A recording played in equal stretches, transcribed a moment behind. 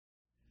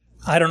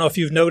I don't know if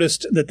you've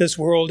noticed that this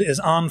world is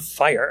on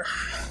fire.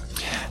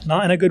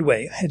 Not in a good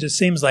way. It just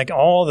seems like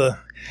all the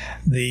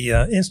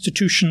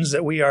institutions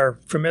that we are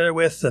familiar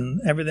with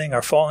and everything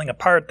are falling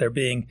apart. They're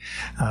being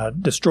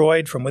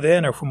destroyed from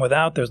within or from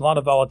without. There's a lot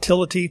of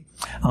volatility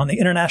on the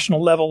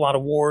international level, a lot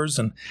of wars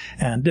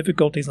and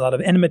difficulties, a lot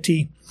of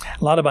enmity,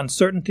 a lot of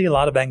uncertainty, a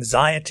lot of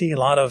anxiety, a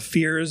lot of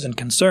fears and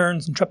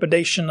concerns and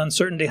trepidation,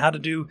 uncertainty, how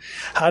to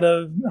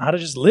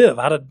just live,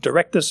 how to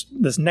direct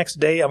this next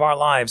day of our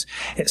lives.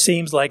 It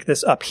seems like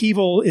this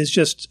upheaval is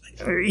just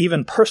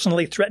even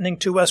personally threatening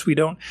to us. We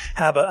don't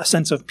have a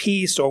sense of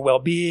peace or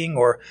well-being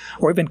or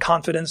even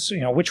confidence.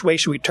 Which way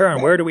should we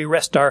turn? Where do we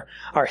rest our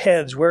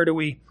heads? Where do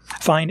we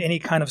find any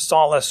kind of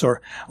solace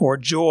or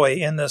joy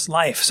in this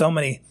life? So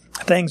many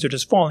things are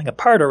just falling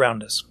apart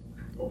around us.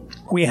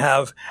 We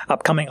have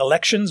upcoming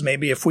elections.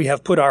 Maybe if we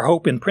have put our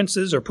hope in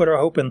princes or put our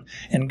hope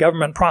in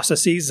government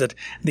processes, that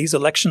these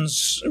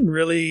elections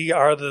really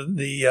are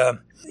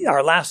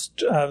our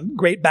last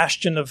great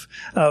bastion of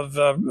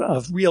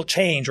real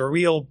change or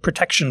real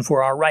protection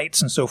for our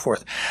rights and so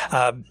forth.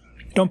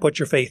 Don't put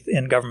your faith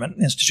in government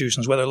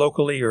institutions, whether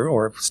locally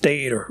or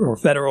state or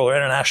federal or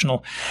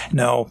international.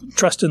 No,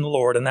 trust in the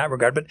Lord in that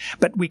regard.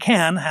 But we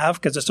can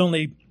have, because it's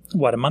only,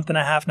 a month and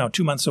a half? No,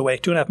 2 months away,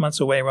 2.5 months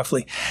away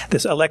roughly,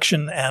 this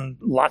election, and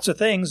lots of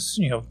things,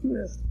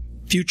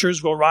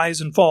 futures will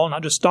rise and fall,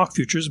 not just stock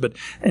futures, but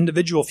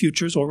individual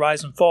futures will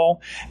rise and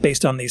fall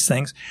based on these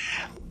things.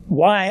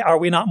 Why are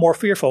we not more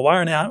fearful? Why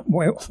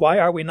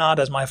are we not,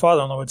 as my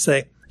father-in-law would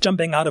say,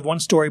 jumping out of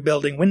one-story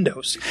building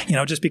windows,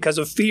 just because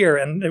of fear,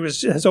 and it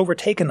has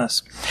overtaken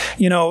us.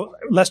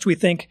 Lest we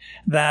think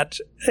that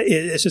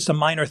it's just a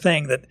minor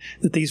thing, that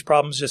these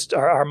problems just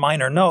are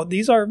minor. No,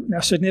 these are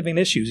significant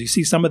issues. You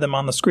see some of them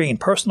on the screen.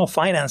 Personal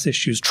finance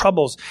issues,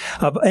 troubles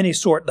of any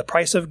sort, the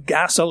price of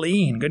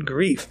gasoline, good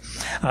grief,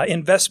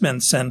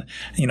 investments, and,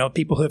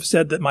 people who have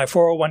said that my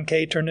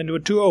 401k turned into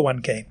a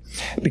 201k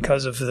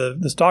because of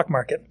the stock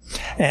market.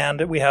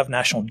 And we have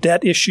national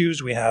debt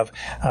issues. We have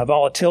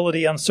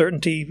volatility,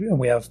 uncertainty.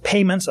 We have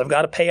payments. I've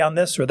got to pay on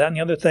this or that and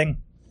the other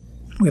thing.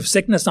 We have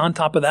sickness on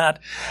top of that,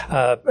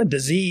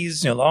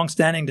 disease,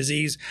 long-standing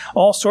disease,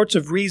 all sorts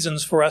of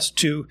reasons for us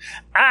to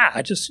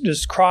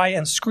just cry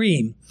and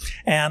scream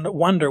and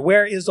wonder,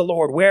 where is the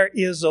Lord? Where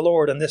is the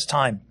Lord in this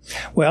time?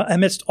 Well,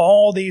 amidst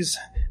all these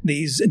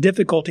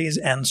difficulties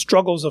and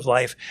struggles of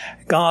life,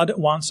 God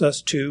wants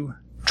us to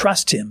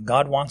trust Him.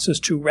 God wants us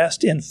to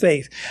rest in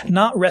faith,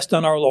 not rest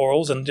on our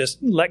laurels and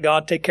just let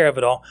God take care of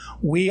it all.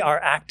 We are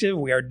active,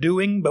 we are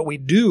doing, but we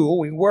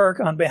work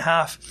on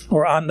behalf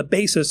or on the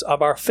basis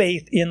of our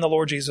faith in the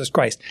Lord Jesus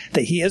Christ,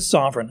 that He is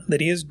sovereign, that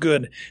He is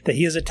good, that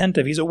He is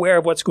attentive, He's aware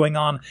of what's going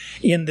on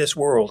in this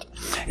world.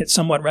 It's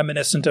somewhat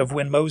reminiscent of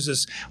when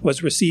Moses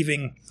was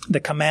receiving the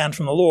command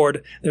from the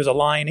Lord. There's a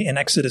line in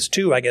Exodus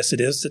 2, I guess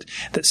it is,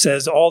 that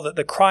says all that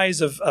the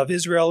cries of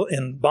Israel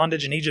in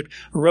bondage in Egypt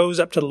rose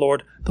up to the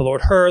Lord. The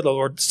Lord heard, the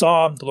Lord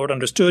saw, the Lord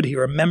understood, He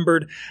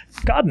remembered.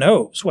 God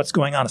knows what's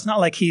going on. It's not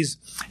like He's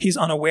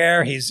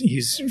unaware, He's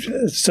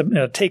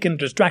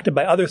distracted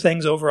by other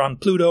things over on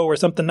Pluto or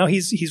something. No,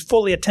 He's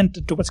fully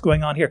attentive to what's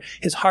going on here.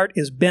 His heart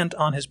is bent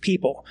on His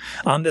people,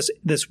 on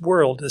this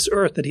world, this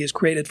earth that He has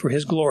created for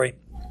His glory.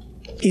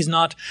 He's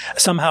not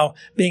somehow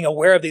being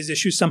aware of these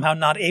issues, somehow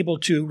not able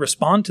to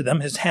respond to them.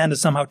 His hand is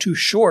somehow too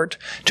short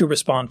to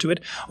respond to it.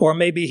 Or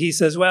maybe He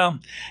says, well,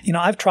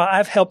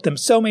 I've helped them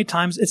so many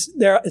times.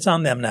 It's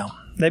on them now.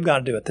 They've got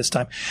to do it this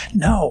time.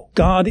 No,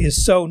 God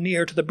is so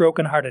near to the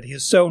brokenhearted. He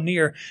is so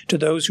near to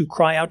those who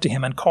cry out to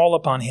Him and call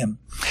upon Him.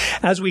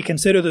 As we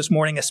consider this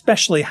morning,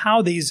 especially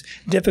how these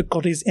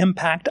difficulties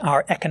impact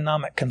our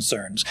economic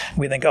concerns,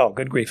 we think, oh,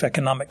 good grief,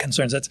 economic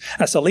concerns.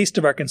 That's the least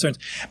of our concerns.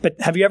 But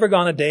have you ever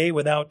gone a day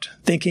without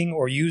thinking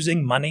or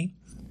using money?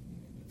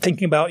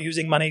 Thinking about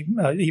using money,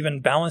 even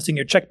balancing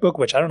your checkbook,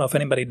 which I don't know if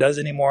anybody does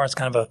anymore. It's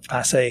kind of a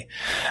passe.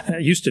 I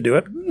used to do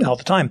it all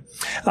the time.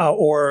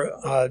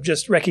 Or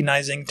just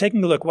recognizing,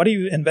 taking a look, what are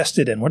you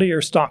invested in? What are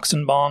your stocks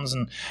and bonds,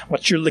 and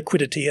what's your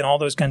liquidity, and all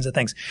those kinds of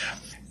things.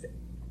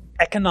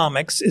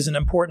 Economics is an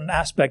important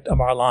aspect of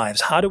our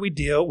lives. How do we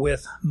deal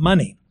with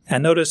money?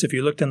 And notice, if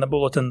you looked in the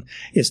bulletin,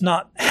 it's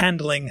not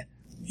handling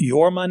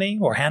your money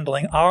or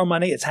handling our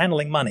money. It's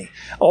handling money.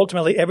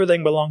 Ultimately,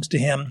 everything belongs to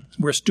Him.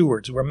 We're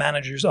stewards. We're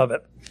managers of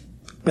it.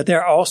 But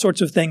there are all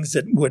sorts of things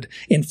that would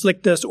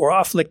inflict us or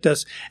afflict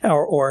us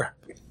or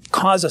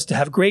cause us to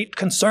have great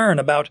concern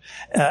about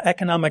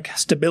economic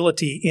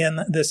stability in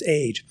this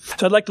age.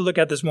 So I'd like to look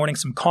at this morning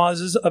some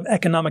causes of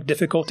economic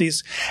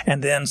difficulties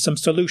and then some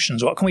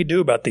solutions. What can we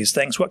do about these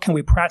things? What can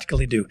we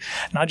practically do?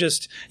 Not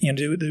just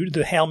do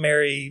the Hail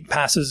Mary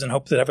passes and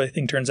hope that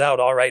everything turns out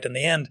all right in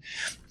the end.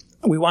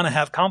 We want to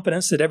have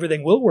confidence that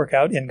everything will work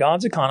out in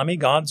God's economy,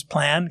 God's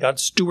plan,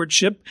 God's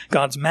stewardship,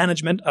 God's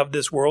management of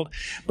this world.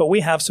 But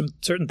we have some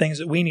certain things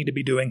that we need to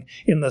be doing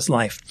in this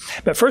life.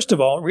 But first of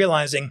all,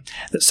 realizing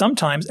that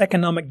sometimes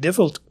economic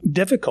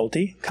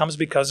difficulty comes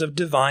because of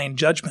divine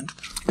judgment.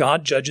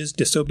 God judges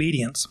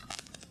disobedience.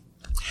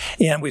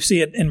 And we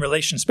see it in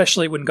relation,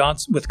 especially with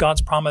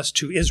God's promise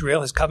to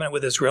Israel, his covenant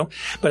with Israel,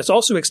 but it's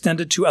also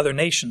extended to other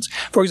nations.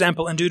 For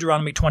example, in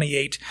Deuteronomy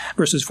 28,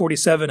 verses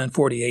 47 and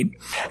 48,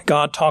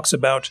 God talks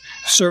about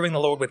serving the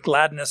Lord with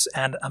gladness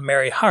and a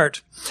merry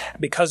heart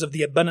because of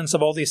the abundance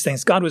of all these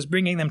things. God was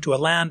bringing them to a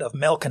land of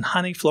milk and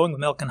honey, flowing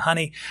with milk and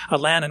honey, a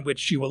land in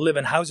which you will live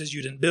in houses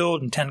you didn't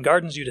build and tend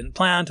gardens you didn't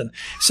plant and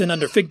sit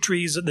under fig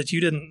trees that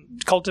you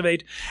didn't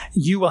cultivate.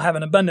 You will have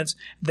an abundance.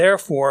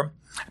 Therefore,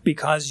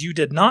 because you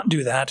did not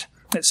do that,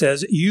 it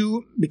says,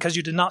 because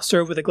you did not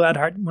serve with a glad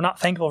heart, were not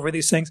thankful for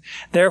these things,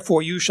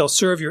 therefore you shall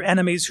serve your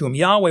enemies whom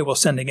Yahweh will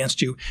send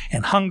against you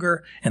in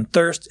hunger and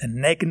thirst and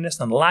nakedness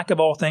and lack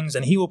of all things,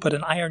 and he will put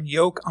an iron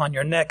yoke on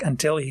your neck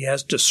until he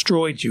has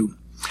destroyed you.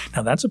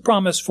 Now that's a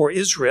promise for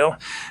Israel.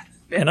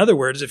 In other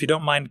words, if you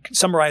don't mind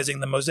summarizing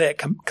the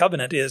Mosaic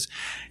covenant is,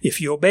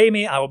 if you obey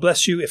me, I will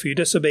bless you. If you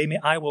disobey me,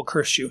 I will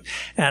curse you.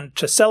 And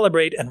to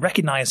celebrate and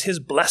recognize his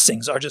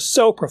blessings are just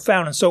so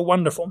profound and so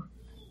wonderful.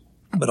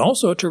 But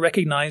also to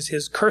recognize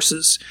his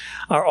curses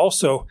are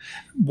also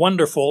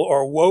wonderful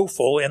or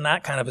woeful in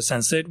that kind of a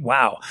sense that,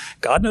 wow,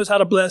 God knows how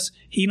to bless,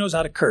 he knows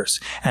how to curse,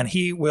 and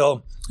he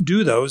will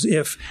do those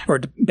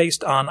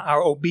based on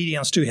our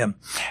obedience to him.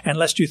 And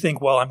lest you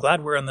think, well, I'm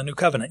glad we're in the new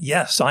covenant.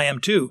 Yes, I am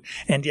too.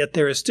 And yet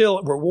there is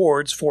still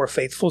rewards for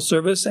faithful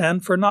service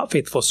and for not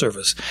faithful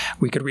service.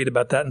 We could read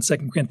about that in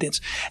 2 Corinthians.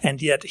 And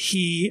yet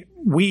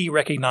we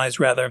recognize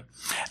rather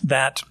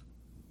that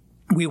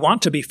we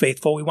want to be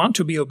faithful. We want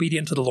to be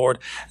obedient to the Lord,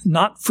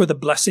 not for the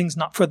blessings,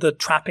 not for the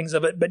trappings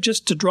of it, but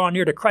just to draw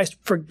near to Christ.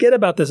 Forget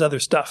about this other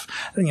stuff,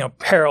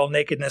 peril,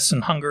 nakedness,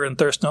 and hunger and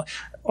thirst. No.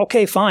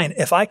 Okay, fine.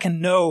 If I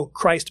can know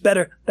Christ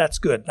better, that's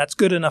good. That's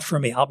good enough for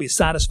me. I'll be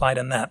satisfied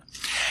in that.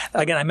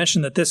 Again, I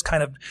mentioned that this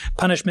kind of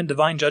punishment,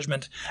 divine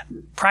judgment,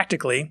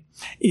 practically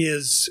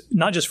is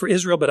not just for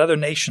Israel, but other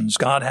nations.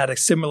 God had a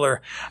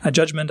similar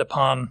judgment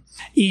upon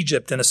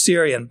Egypt and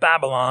Assyria and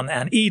Babylon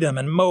and Edom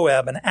and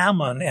Moab and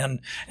Ammon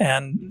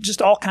and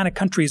just all kind of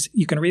countries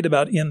you can read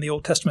about in the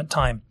Old Testament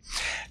time.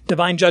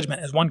 Divine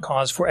judgment is one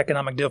cause for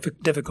economic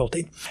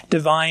difficulty.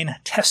 Divine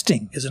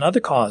testing is another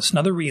cause,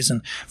 another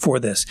reason for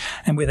this.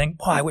 And we think,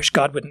 I wish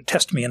God wouldn't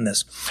test me in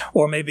this.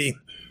 Or maybe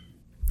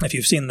if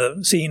you've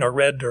seen or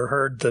read or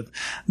heard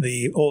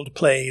the old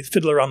play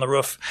Fiddler on the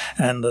Roof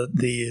and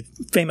the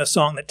famous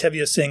song that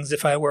Tevye sings,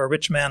 If I Were a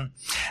Rich Man,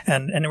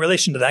 and in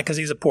relation to that, because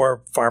he's a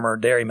poor farmer,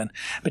 dairyman,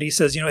 but he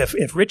says,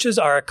 if riches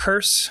are a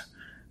curse,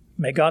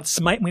 may God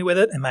smite me with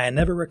it, and may I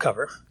never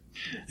recover.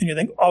 And you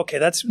think, okay,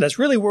 that's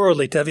really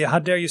worldly, Tevye. How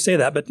dare you say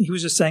that? But he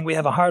was just saying we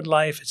have a hard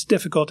life. It's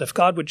difficult. If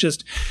God would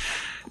just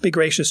be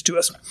gracious to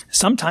us.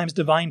 Sometimes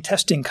divine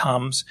testing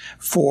comes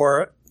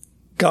for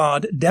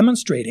God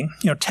demonstrating,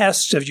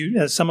 tests,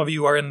 as some of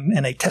you are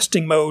in a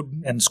testing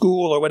mode in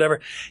school or whatever.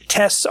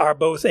 Tests are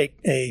both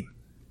a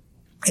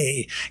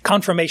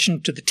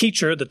confirmation to the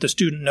teacher that the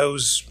student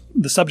knows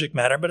the subject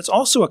matter, but it's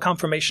also a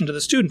confirmation to the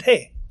student,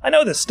 hey, I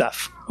know this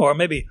stuff. Or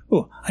maybe,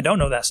 I don't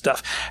know that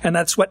stuff. And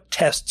that's what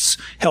tests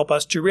help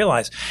us to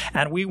realize.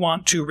 And we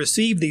want to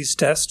receive these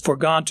tests for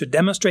God to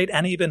demonstrate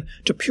and even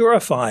to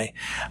purify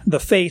the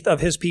faith of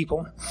his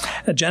people.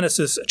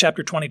 Genesis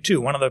chapter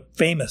 22, one of the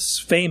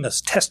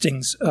famous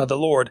testings of the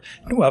Lord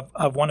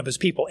of one of his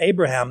people,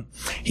 Abraham.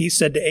 He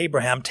said to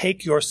Abraham,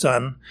 take your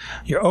son,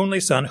 your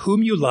only son,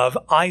 whom you love,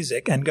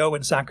 Isaac, and go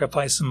and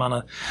sacrifice him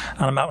on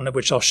a mountain of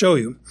which I'll show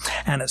you.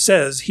 And it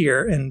says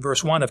here in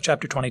verse 1 of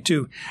chapter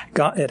 22,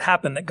 it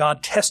happened that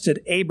God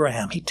tested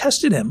Abraham. He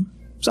tested him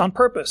on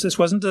purpose. This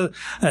wasn't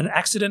an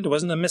accident. It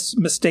wasn't a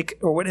mistake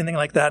or anything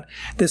like that.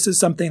 This is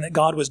something that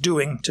God was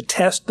doing to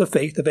test the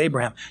faith of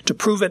Abraham, to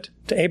prove it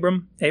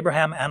to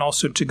Abraham, and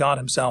also to God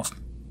himself.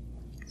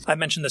 I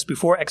mentioned this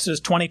before,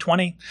 Exodus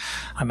 20:20.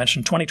 I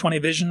mentioned 2020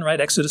 vision, right?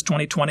 Exodus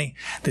 20:20.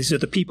 These are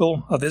the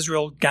people of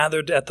Israel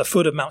gathered at the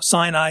foot of Mount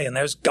Sinai, and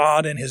there's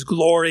God in his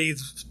glory,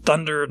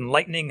 thunder and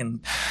lightning,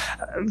 and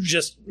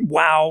just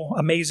wow,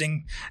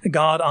 amazing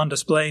God on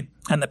display.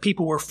 And the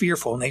people were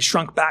fearful, and they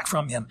shrunk back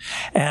from him.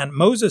 And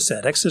Moses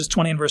said, Exodus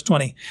 20 and verse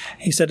 20,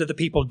 he said to the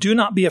people, do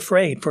not be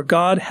afraid, for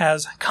God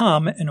has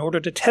come in order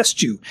to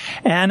test you,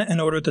 and in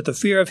order that the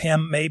fear of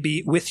him may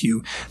be with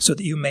you, so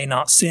that you may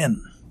not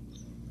sin.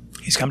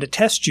 He's come to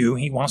test you.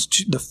 He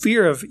wants the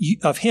fear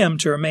of him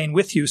to remain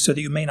with you so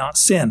that you may not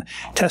sin.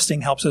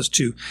 Testing helps us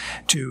to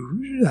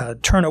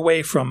turn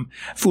away from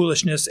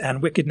foolishness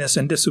and wickedness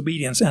and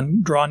disobedience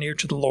and draw near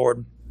to the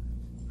Lord.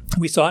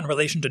 We saw it in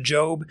relation to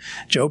Job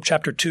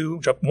chapter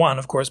 2, Job 1,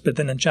 of course, but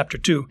then in chapter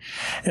 2,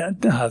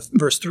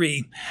 verse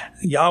 3,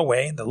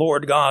 Yahweh, the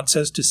Lord God,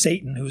 says to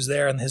Satan, who's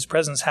there in his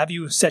presence, have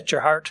you set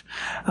your heart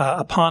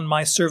upon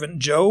my servant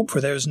Job?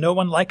 For there is no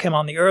one like him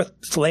on the earth,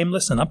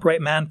 blameless and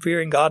upright man,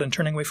 fearing God and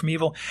turning away from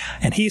evil.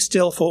 And he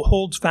still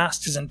holds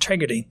fast his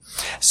integrity.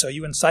 So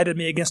you incited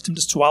me against him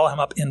to swallow him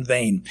up in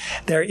vain.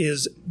 There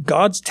is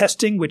God's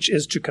testing, which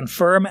is to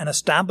confirm and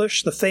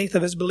establish the faith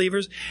of his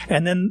believers.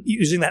 And then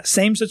using that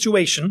same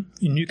situation,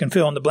 and you can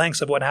fill in the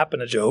blanks of what happened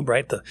to Job,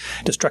 right? The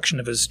destruction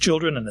of his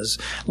children and his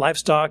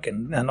livestock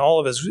and all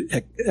of his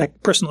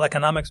personal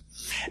economics.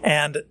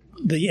 And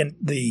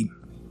the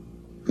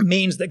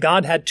means that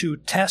God had to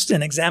test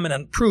and examine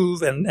and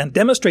prove and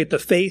demonstrate the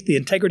faith, the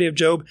integrity of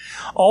Job,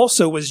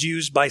 also was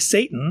used by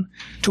Satan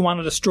to want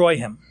to destroy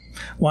him,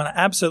 want to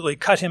absolutely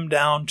cut him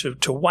down,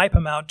 to wipe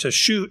him out, to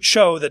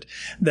show that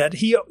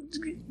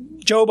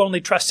Job only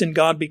trusts in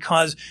God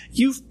because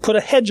you've put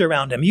a hedge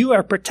around him. You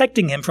are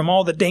protecting him from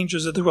all the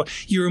dangers of the world.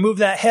 You remove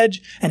that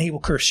hedge and he will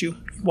curse you.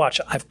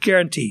 Watch, I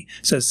guarantee,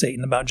 says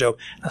Satan about Job.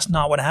 That's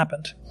not what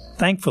happened.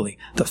 Thankfully,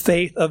 the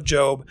faith of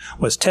Job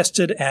was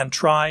tested and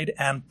tried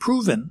and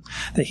proven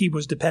that he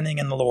was depending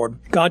in the Lord.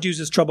 God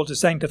uses trouble to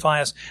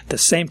sanctify us. The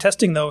same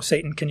testing, though,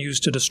 Satan can use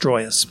to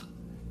destroy us.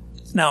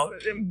 Now,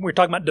 we're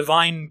talking about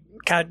divine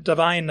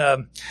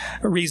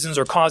reasons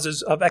or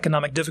causes of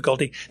economic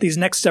difficulty. These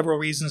next several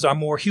reasons are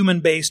more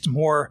human-based,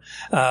 more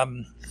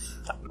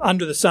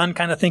under the sun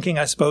kind of thinking,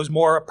 I suppose,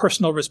 more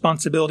personal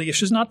responsibility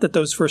issues. Not that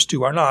those first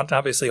two are not.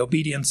 Obviously,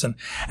 obedience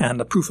and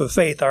the proof of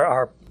faith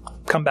are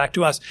come back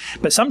to us.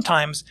 But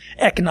sometimes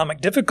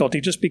economic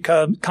difficulty just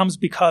comes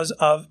because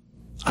of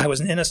I was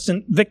an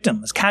innocent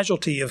victim, as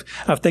casualty of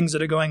things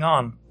that are going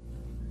on.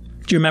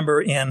 Do you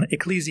remember in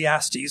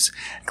Ecclesiastes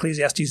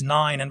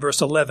 9 and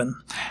verse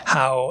 11,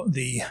 how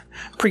the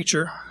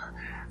preacher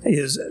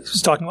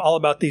is talking all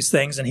about these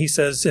things, and he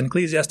says in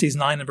Ecclesiastes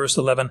 9 and verse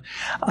 11,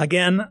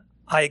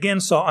 I again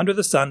saw under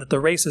the sun that the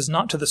race is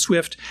not to the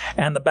swift,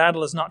 and the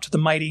battle is not to the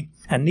mighty,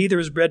 and neither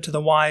is bread to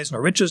the wise,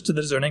 nor riches to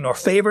the discerning, nor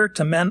favor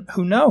to men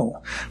who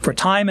know. For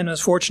time and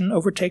misfortune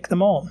overtake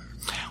them all.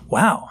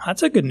 Wow,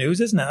 that's a good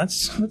news, isn't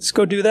it? Let's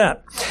go do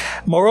that.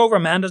 Moreover,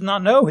 man does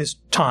not know his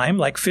time,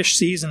 like fish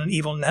sees in an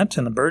evil net,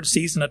 and the bird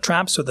sees in a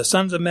trap, so the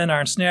sons of men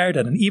are ensnared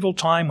at an evil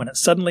time when it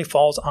suddenly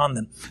falls on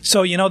them.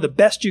 So, the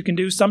best you can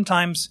do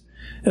sometimes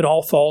it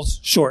all falls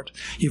short.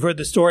 You've heard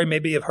the story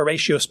maybe of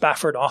Horatio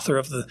Spafford, author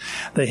of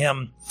the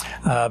hymn,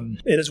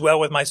 It Is Well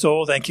With My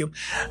Soul, thank you.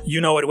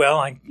 You know it well,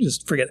 I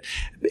just forget.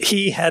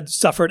 He had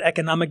suffered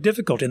economic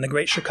difficulty in the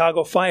Great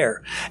Chicago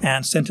Fire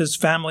and sent his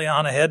family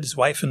on ahead, his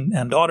wife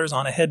and daughters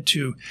on ahead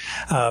to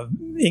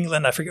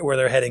England. I forget where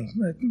they're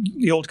heading,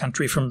 the old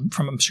country from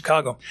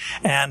Chicago.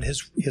 And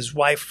his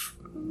wife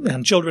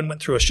and children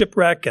went through a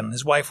shipwreck, and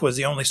his wife was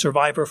the only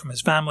survivor from his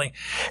family.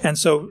 And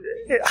so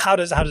how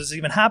does this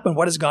even happen?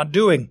 What is God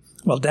doing?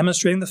 Well,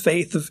 demonstrating the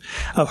faith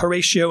of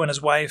Horatio and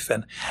his wife,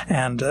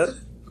 and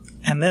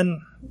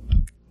then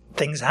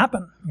things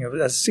happen.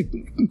 As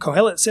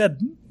Kohelet said,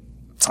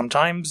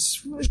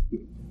 sometimes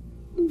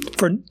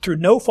through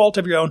no fault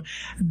of your own,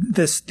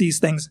 these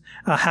things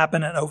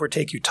happen and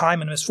overtake you.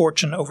 Time and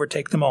misfortune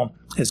overtake them all.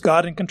 Is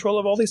God in control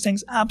of all these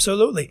things?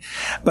 Absolutely.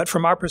 But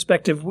from our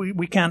perspective,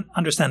 we can't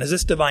understand. Is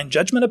this divine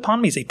judgment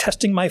upon me? Is he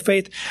testing my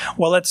faith?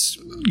 Well, let's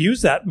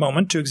use that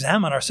moment to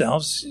examine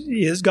ourselves.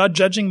 Is God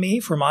judging me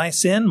for my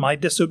sin, my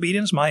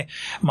disobedience, my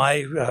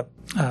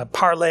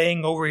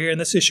parlaying over here in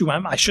this issue?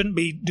 I shouldn't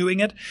be doing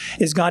it.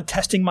 Is God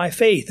testing my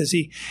faith? Is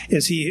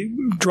he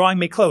drawing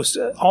me close?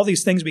 All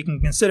these things we can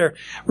consider,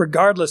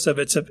 regardless of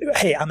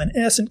hey, I'm an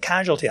innocent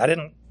casualty. I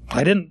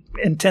didn't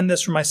intend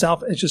this for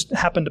myself. It just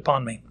happened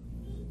upon me.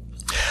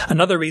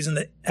 Another reason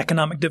that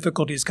economic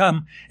difficulties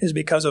come is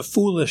because of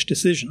foolish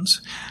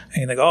decisions.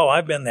 And you think,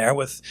 I've been there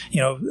with,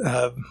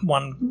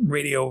 one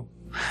radio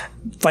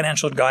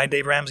financial guy,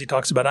 Dave Ramsey,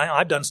 talks about,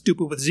 I've done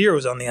stupid with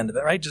zeros on the end of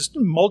it, right? Just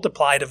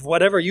multiplied of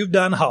whatever you've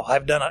done.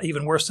 I've done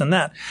even worse than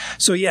that.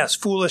 So yes,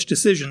 foolish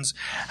decisions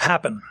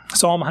happen.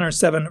 Psalm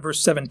 107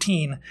 verse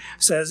 17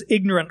 says,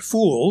 ignorant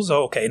fools.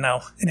 Okay,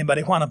 now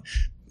anybody want to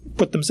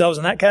put themselves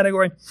in that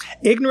category?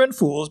 Ignorant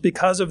fools,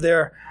 because of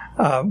their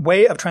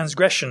way of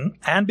transgression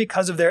and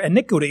because of their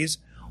iniquities,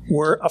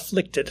 were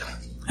afflicted.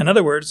 In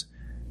other words,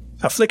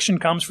 affliction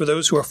comes for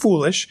those who are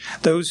foolish,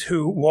 those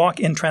who walk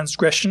in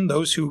transgression,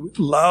 those who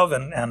love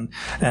and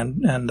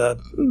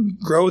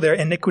grow their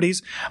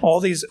iniquities. All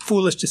these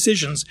foolish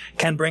decisions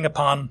can bring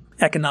upon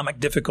economic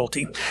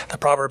difficulty. The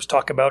Proverbs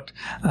talk about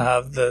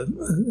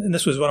and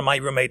this was one of my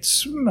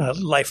roommates'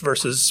 life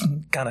verses,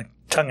 kind of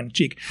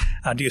tongue-in-cheek.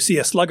 Do you see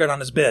a sluggard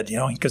on his bed?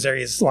 Because there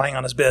he is lying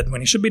on his bed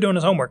when he should be doing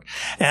his homework.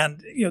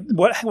 And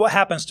what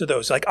happens to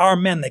those? Like our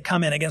men, they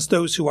come in against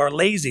those who are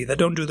lazy, that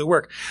don't do the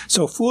work.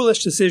 So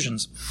foolish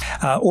decisions,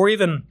 or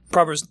even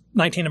Proverbs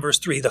 19 and verse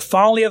 3, the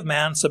folly of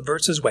man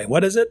subverts his way.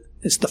 What is it?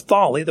 It's the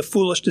folly, the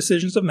foolish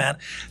decisions of man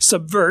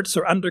subverts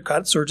or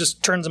undercuts or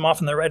just turns him off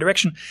in the right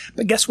direction.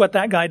 But guess what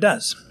that guy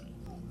does?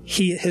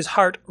 His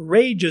heart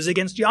rages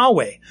against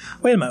Yahweh.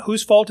 Wait a minute,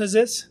 whose fault is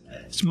this?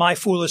 It's my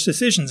foolish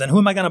decisions. And who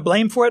am I going to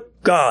blame for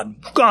it? God.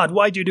 God,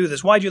 why'd you do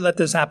this? Why'd you let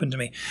this happen to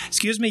me?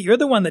 Excuse me, you're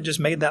the one that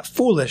just made that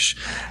foolish,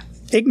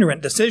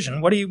 ignorant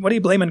decision. What are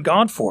you blaming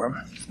God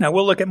for? Now,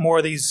 we'll look at more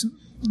of these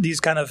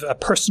kind of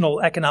personal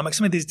economics,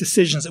 some of these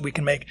decisions that we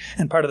can make,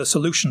 and part of the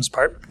solutions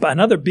part. But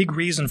another big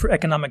reason for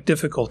economic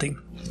difficulty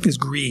is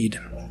greed.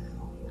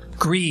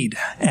 Greed,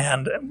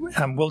 and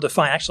we'll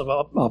define, actually,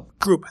 I'll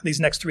group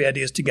these next three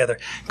ideas together.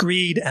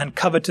 Greed and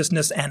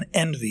covetousness and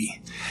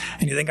envy.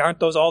 And you think, aren't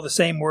those all the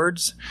same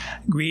words?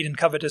 Greed and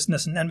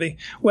covetousness and envy?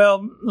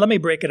 Well, let me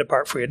break it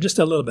apart for you just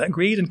a little bit.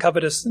 Greed and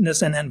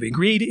covetousness and envy.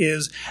 Greed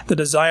is the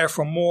desire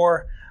for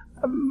more,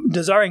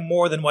 desiring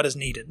more than what is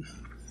needed.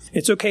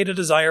 It's okay to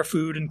desire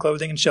food and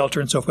clothing and shelter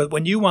and so forth.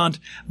 When you want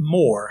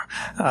more,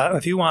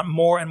 if you want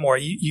more and more,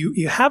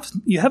 you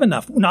have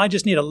enough. Now I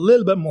just need a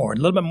little bit more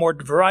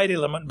variety, a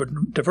little bit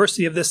more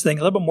diversity of this thing,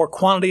 a little bit more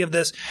quantity of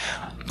this.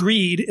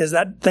 Greed is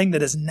that thing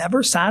that is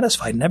never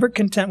satisfied, never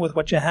content with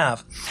what you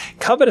have.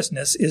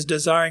 Covetousness is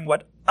desiring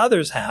what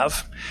others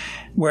have,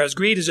 whereas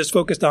greed is just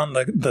focused on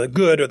the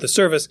good or the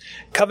service.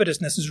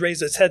 Covetousness has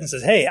raised its head and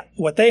says, hey,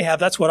 what they have,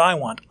 that's what I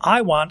want.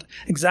 I want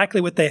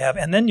exactly what they have.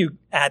 And then you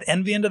add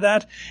envy into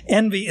that.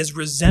 Envy is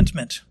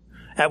resentment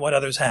at what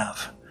others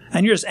have.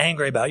 And you're just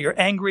angry about it.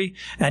 You're angry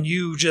and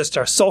you just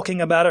are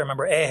sulking about it.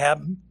 Remember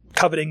Ahab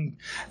coveting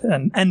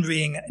and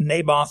envying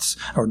Naboth's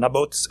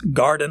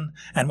garden,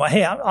 and well,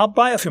 hey, I'll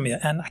buy it from you,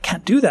 and I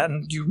can't do that.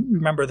 And you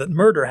remember that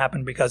murder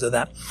happened because of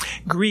that.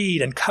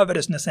 Greed and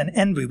covetousness and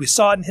envy. We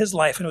saw it in his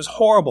life, and it was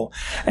horrible.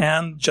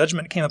 And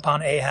judgment came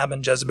upon Ahab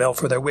and Jezebel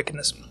for their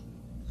wickedness.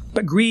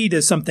 But greed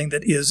is something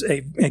that is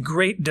a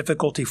great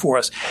difficulty for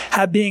us.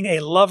 Being a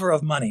lover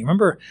of money.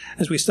 Remember,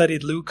 as we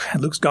studied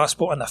Luke's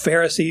gospel and the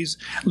Pharisees,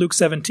 Luke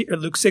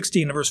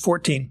 16, verse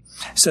 14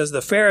 says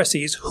the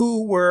Pharisees,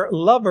 who were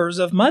lovers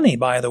of money,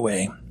 by the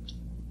way.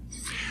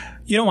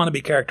 You don't want to be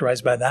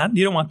characterized by that.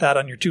 You don't want that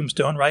on your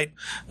tombstone, right?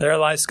 There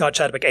lies Scott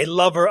Chadwick, a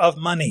lover of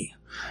money.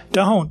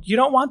 You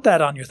don't want that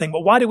on your thing.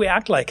 But why do we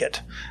act like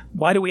it?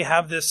 Why do we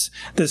have this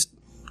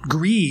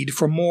greed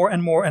for more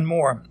and more and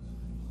more?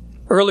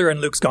 Earlier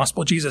in Luke's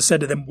gospel, Jesus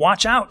said to them,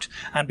 watch out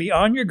and be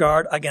on your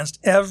guard against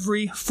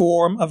every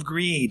form of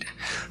greed.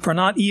 For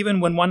not even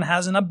when one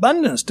has an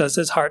abundance does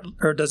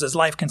his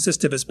life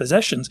consist of his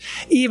possessions.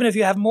 Even if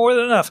you have more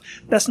than enough,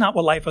 that's not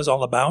what life is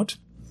all about.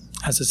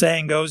 As the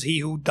saying goes, he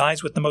who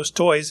dies with the most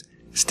toys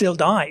still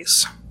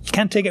dies. You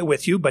can't take it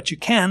with you, but you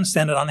can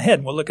stand it on the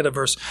head. We'll look at a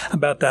verse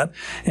about that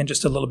in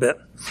just a little bit.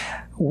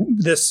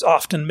 This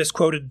often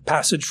misquoted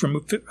passage from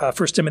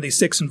 1 Timothy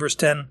 6 and verse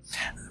 10,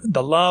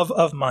 the love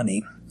of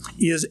money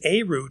is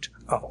a root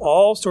of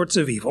all sorts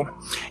of evil.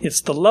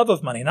 It's the love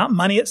of money, not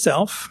money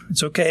itself.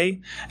 It's okay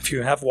if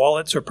you have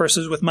wallets or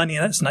purses with money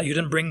in it. It's not, you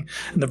didn't bring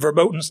the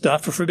verboten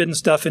stuff or forbidden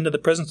stuff into the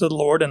presence of the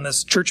Lord in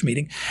this church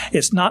meeting.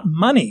 It's not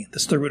money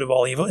that's the root of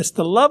all evil. It's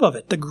the love of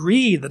it, the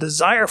greed, the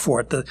desire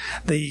for it,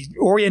 the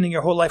orienting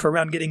your whole life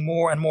around getting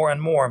more and more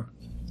and more.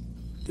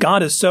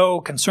 God is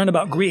so concerned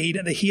about greed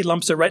that he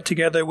lumps it right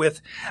together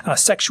with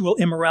sexual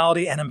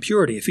immorality and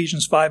impurity.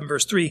 Ephesians 5 and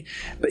verse 3.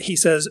 But he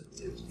says,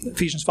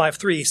 Ephesians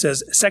 5:3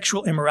 says,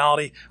 sexual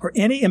immorality or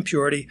any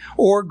impurity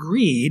or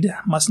greed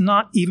must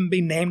not even be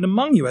named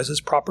among you, as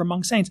is proper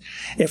among saints.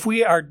 If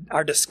we are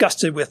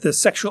disgusted with this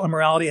sexual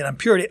immorality and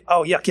impurity,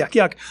 oh, yuck, yuck,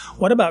 yuck.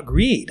 What about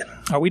greed?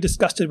 Are we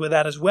disgusted with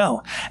that as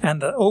well?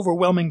 And the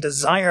overwhelming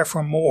desire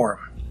for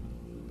more.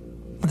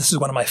 This is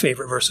one of my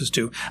favorite verses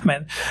too. I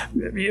mean,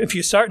 if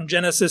you start in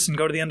Genesis and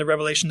go to the end of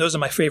Revelation, those are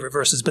my favorite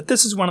verses. But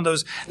this is one of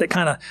those that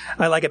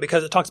I like it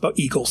because it talks about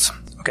eagles.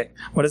 Okay,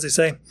 what does it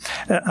say?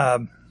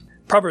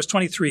 Proverbs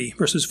 23,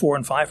 verses 4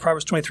 and 5.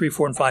 Proverbs 23,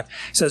 4 and 5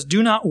 says,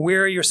 do not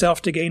weary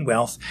yourself to gain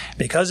wealth.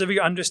 Because of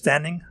your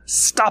understanding,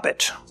 stop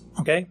it.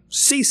 Okay?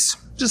 Cease.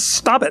 Just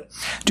stop it.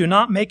 Do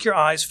not make your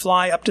eyes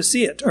fly up to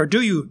see it. Or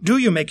do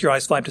you make your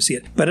eyes fly up to see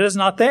it? But it is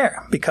not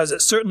there, because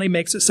it certainly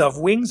makes itself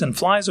wings and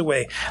flies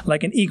away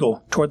like an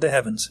eagle toward the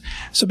heavens.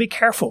 So be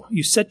careful.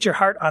 You set your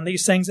heart on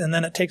these things, and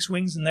then it takes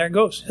wings, and there it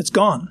goes. It's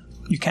gone.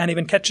 You can't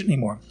even catch it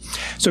anymore.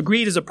 So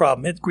greed is a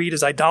problem. Greed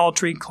is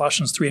idolatry.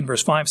 Colossians 3 and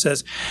verse 5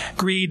 says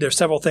greed. There's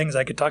several things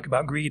I could talk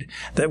about greed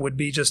that would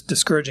be just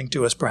discouraging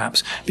to us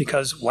perhaps,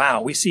 because,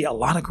 wow, we see a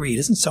lot of greed.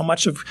 Isn't so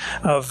much of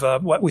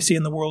what we see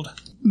in the world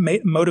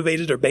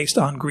motivated or based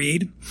on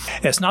greed?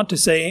 It's not to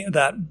say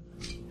that,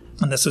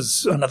 and this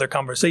is another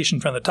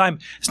conversation from the time,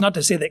 it's not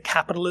to say that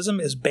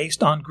capitalism is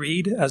based on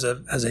greed as a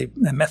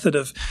method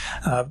of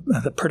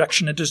the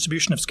production and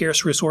distribution of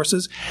scarce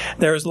resources.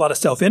 There is a lot of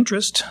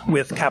self-interest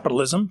with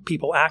capitalism.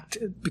 People act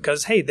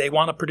because, hey, they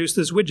want to produce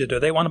this widget, or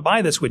they want to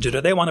buy this widget,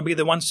 or they want to be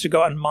the ones to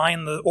go out and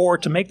mine the ore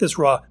to make this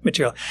raw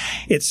material.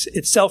 It's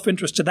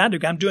self-interest to that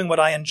degree. I'm doing what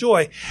I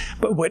enjoy.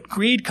 But what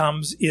greed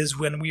comes is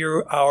when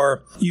you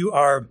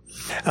are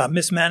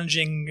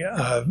mismanaging,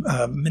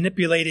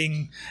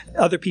 manipulating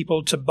other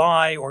people to buy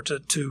or to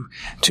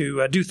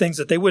do things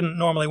that they wouldn't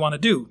normally want to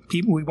do.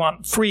 We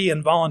want free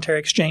and voluntary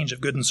exchange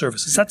of goods and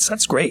services.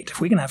 That's great.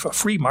 If we can have a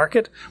free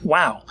market,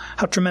 wow,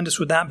 how tremendous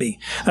would that be?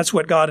 That's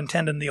what God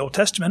intended in the Old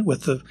Testament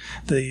with the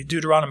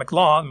Deuteronomic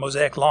law, the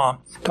Mosaic law.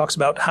 It talks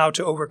about how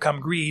to overcome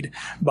greed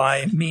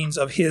by means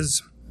of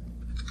his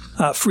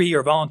free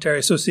or voluntary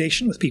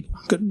association with people,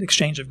 good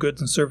exchange of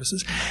goods and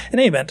services. In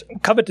any event,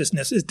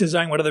 covetousness is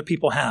desiring what other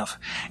people have.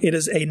 It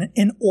is an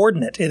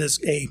inordinate. It is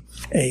a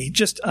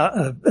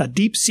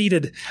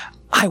deep-seated,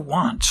 I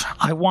want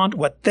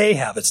what they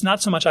have. It's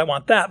not so much I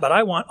want that, but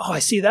I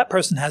see that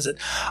person has it.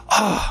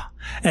 Oh,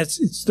 And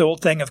it's the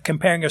old thing of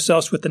comparing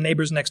yourselves with the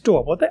neighbors next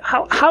door. Well,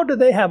 how do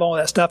they have all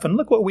that stuff? And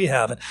look what we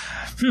have.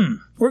 And,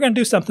 we're going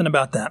to do something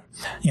about that.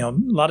 A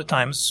lot of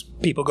times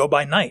people go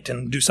by night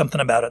and do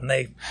something about it, and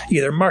they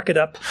either mark it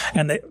up,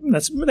 and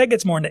that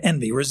gets more into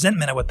envy,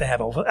 resentment of what they have.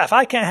 Well, if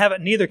I can't have it,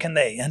 neither can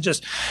they. And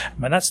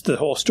that's the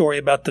whole story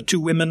about the two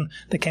women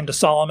that came to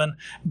Solomon.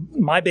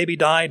 My baby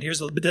died.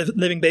 Here's a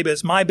living baby.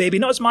 It's my baby.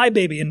 No, it's my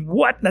baby. And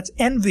what? That's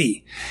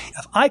envy.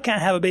 If I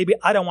can't have a baby,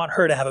 I don't want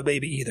her to have a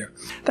baby either.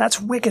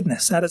 That's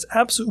wickedness. That is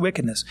absolute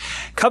wickedness.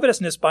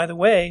 Covetousness, by the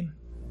way,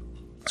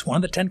 is one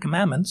of the 10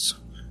 Commandments.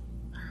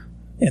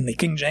 In the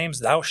King James,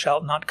 thou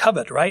shalt not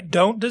covet, right?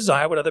 Don't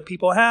desire what other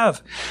people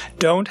have.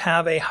 Don't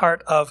have a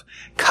heart of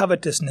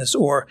covetousness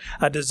or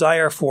a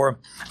desire for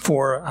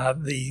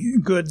the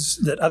goods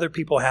that other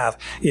people have.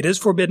 It is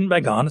forbidden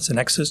by God. It's in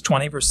Exodus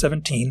 20, verse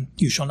 17.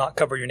 You shall not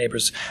covet your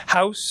neighbor's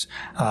house,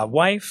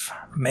 wife,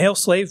 male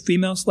slave,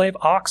 female slave,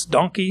 ox,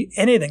 donkey,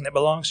 anything that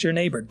belongs to your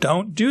neighbor.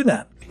 Don't do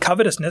that.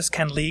 Covetousness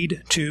can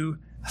lead to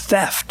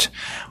theft.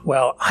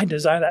 Well, I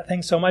desire that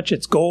thing so much.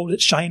 It's gold,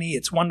 it's shiny,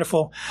 it's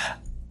wonderful.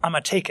 I'm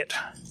going to take it.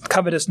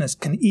 Covetousness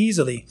can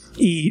easily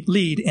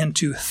lead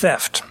into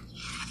theft.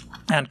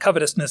 And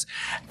covetousness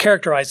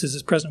characterizes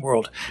this present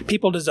world.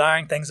 People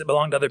desiring things that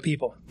belong to other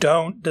people.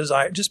 Don't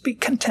desire. Just be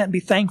content. Be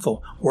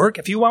thankful. Work.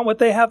 If you want what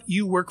they have,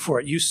 you work for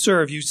it. You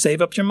serve. You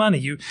save up your money.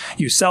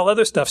 You sell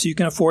other stuff so you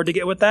can afford to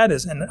get what that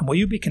is. And will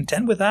you be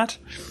content with that?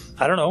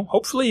 I don't know.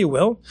 Hopefully you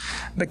will.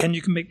 But can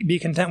you be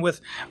content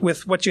with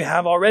what you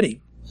have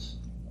already?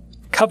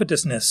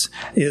 Covetousness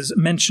is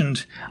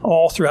mentioned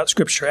all throughout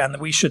Scripture, and that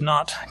we should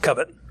not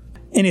covet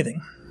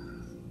anything.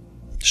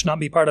 It should not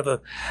be part of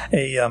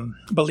a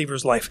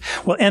believer's life.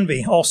 Well,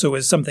 envy also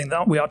is something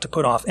that we ought to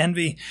put off.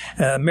 Envy,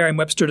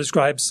 Merriam-Webster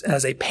describes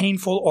as a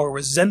painful or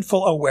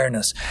resentful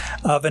awareness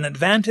of an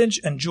advantage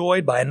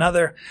enjoyed by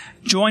another,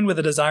 joined with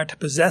a desire to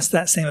possess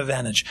that same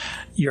advantage.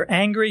 You're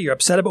angry, you're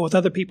upset about with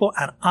other people,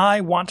 and I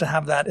want to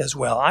have that as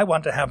well. I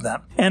want to have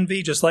that.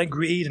 Envy, just like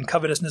greed and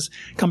covetousness,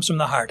 comes from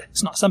the heart.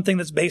 It's not something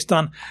that's based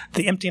on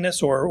the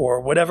emptiness or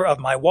whatever of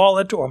my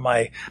wallet or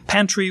my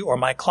pantry or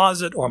my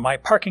closet or my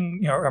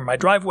parking or my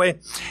driveway.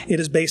 It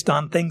is based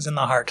on things in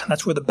the heart.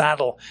 That's where the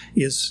battle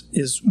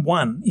is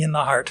won, in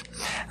the heart.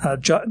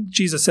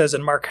 Jesus says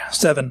in Mark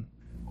 7,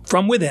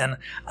 from within,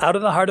 out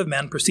of the heart of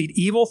men proceed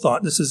evil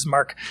thoughts. This is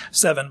Mark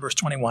 7, verse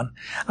 21.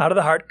 Out of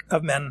the heart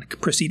of men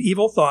proceed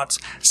evil thoughts,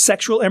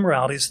 sexual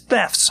immoralities,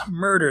 thefts,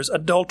 murders,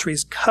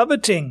 adulteries,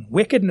 coveting,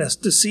 wickedness,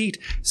 deceit,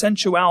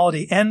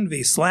 sensuality,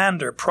 envy,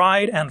 slander,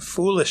 pride, and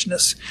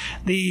foolishness.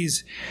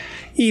 These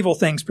evil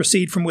things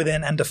proceed from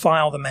within and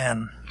defile the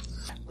man.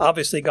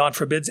 Obviously, God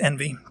forbids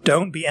envy.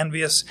 Don't be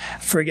envious.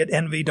 Forget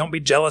envy. Don't be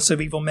jealous of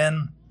evil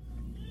men.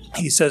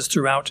 He says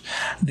throughout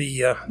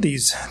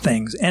these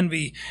things.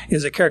 Envy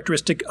is a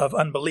characteristic of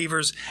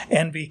unbelievers.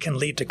 Envy can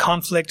lead to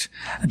conflict.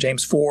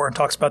 James 4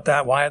 talks about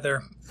that. Why are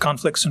there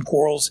conflicts and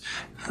quarrels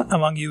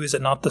among you? Is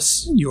not the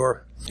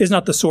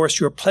source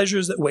your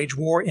pleasures that wage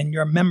war in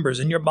your members,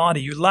 in your body?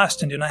 You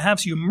lust and do not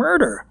have, so you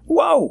murder.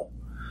 Whoa!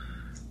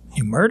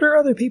 You murder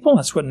other people?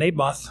 That's what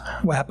Naboth,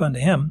 what happened to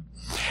him.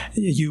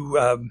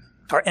 You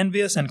are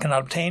envious and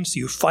cannot obtain, so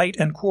you fight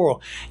and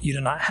quarrel. You do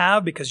not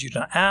have because you do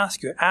not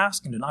ask. You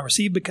ask and do not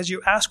receive because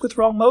you ask with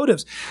wrong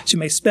motives, so you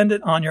may spend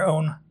it on your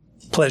own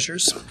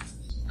pleasures.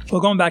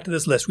 Well, going back to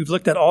this list, we've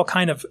looked at all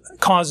kind of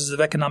causes of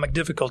economic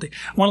difficulty.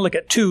 I want to look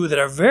at two that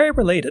are very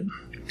related,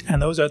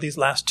 and those are these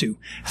last two: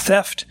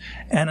 theft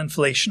and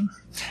inflation.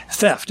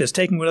 Theft is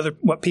taking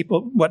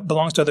what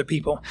belongs to other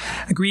people.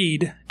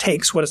 Greed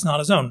takes what is not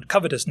his own.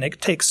 Covetousness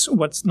takes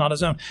what's not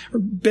his own.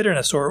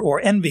 Bitterness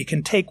or envy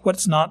can take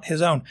what's not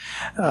his own.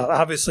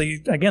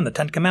 Obviously, again, the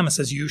 10 Commandments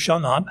says, you shall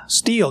not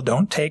steal.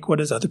 Don't take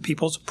what is other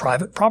people's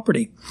private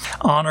property.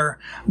 Honor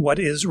what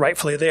is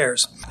rightfully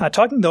theirs.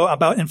 Talking, though,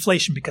 about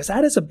inflation, because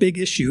that is a big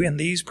issue in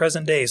these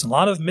present days. A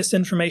lot of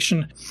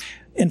misinformation.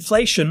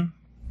 Inflation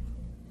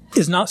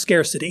is not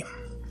scarcity.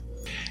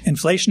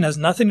 Inflation has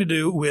nothing to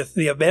do with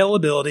the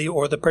availability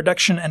or the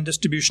production and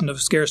distribution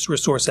of scarce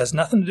resources. It has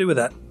nothing to do with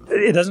that.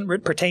 It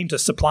doesn't pertain to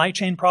supply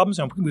chain problems.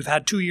 And we've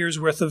had 2 years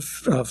worth of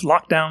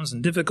lockdowns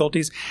and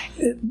difficulties.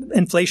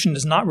 Inflation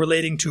is not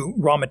relating to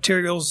raw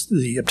materials,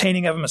 the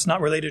obtaining of them. It's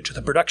not related to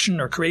the production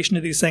or creation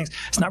of these things.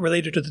 It's not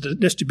related to the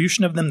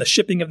distribution of them, the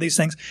shipping of these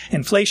things.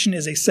 Inflation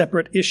is a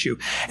separate issue.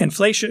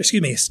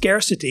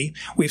 Scarcity,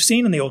 we've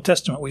seen in the Old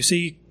Testament. We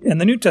see in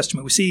the New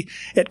Testament. We see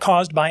it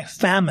caused by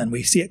famine.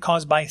 We see it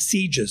caused by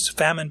sieges.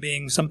 Famine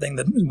being something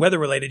that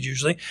weather-related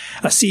usually.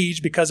 A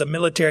siege because a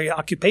military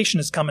occupation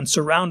has come and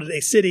surrounded a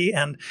city,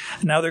 and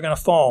now they're going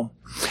to fall.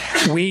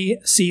 We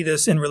see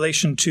this in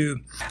relation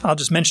to, I'll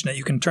just mention it,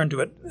 you can turn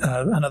to it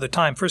another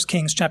time. 1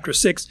 Kings chapter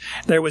 6,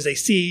 there was a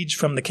siege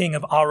from the king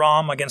of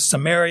Aram against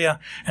Samaria,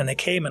 and they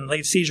came and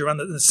laid siege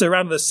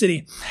surrounded the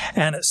city,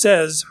 and it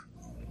says,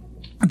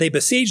 they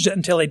besieged it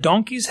until a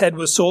donkey's head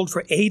was sold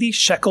for 80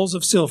 shekels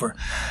of silver.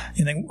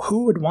 You think,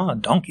 who would want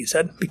a donkey's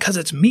head? Because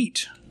it's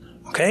meat.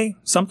 Okay,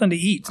 something to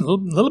eat, a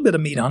little bit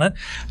of meat on it.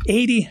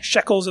 80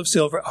 shekels of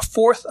silver, a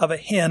fourth of a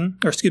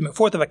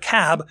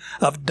cab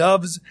of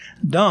dove's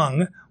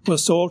dung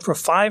was sold for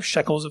 5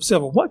 shekels of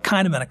silver. What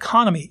kind of an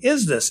economy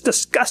is this?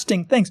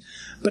 Disgusting things.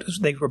 But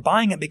they were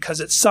buying it because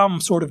it's some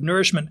sort of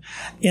nourishment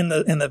in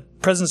the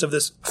presence of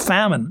this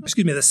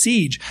the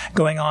siege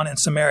going on in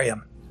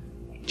Samaria.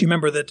 Do you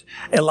remember that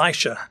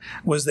Elisha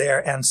was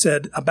there and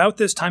said, about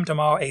this time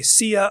tomorrow, a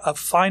seah of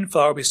fine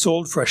flour will be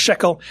sold for a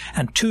shekel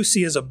and 2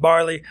 seahs of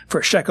barley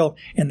for a shekel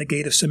in the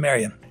gate of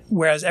Samaria.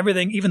 Whereas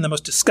everything, even the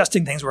most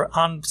disgusting things, were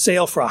on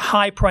sale for a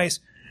high price.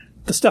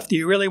 The stuff that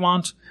you really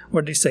want,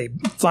 what did he say?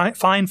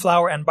 Fine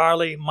flour and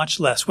barley, much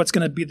less. What's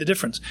going to be the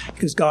difference?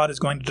 Because God is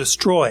going to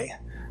destroy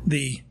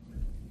the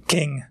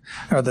king,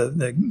 or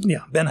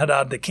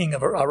Ben-Hadad, the king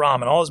of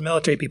Aram, and all his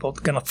military people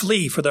are going to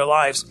flee for their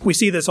lives. We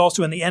see this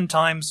also in the end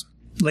times,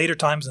 later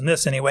times than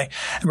this anyway.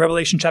 In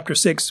Revelation chapter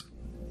 6,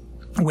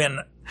 when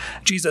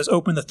Jesus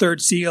opened the 3rd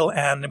seal,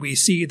 and we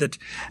see that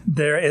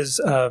there is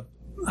a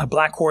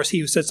black horse. He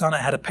who sits on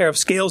it had a pair of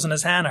scales in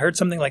his hand. I heard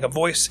something like a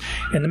voice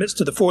in the midst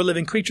of the 4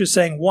 living creatures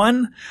saying,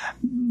 1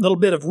 little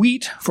bit of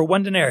wheat for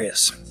 1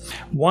 denarius.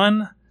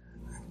 1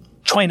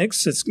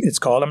 choinix, it's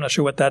called. I'm not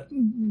sure what that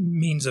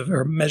means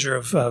or measure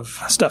of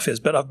stuff is,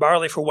 but of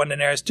barley for 1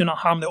 denarius. Do not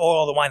harm the oil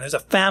or the wine. There's a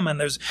famine.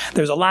 There's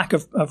a lack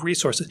of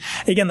resources.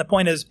 Again, the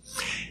point is,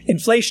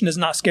 inflation is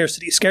not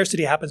scarcity.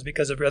 Scarcity happens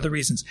because of other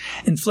reasons.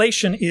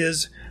 Inflation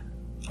is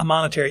a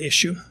monetary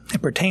issue.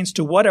 It pertains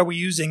to what are we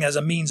using as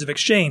a means of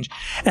exchange.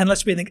 And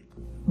let's think,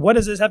 what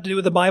does this have to do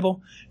with the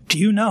Bible? Do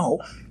you know?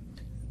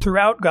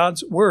 Throughout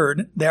God's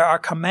word, there are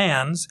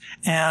commands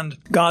and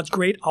God's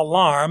great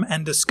alarm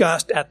and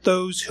disgust at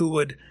those who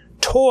would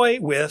toy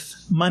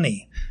with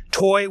money,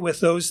 toy with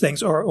those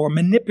things, or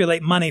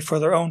manipulate money for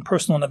their own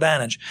personal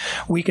advantage.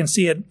 We can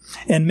see it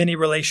in many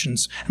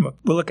relations, and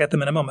we'll look at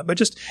them in a moment. But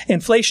just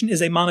inflation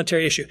is a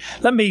monetary issue.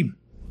 Let me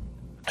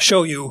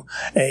show you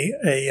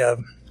a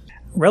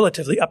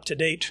relatively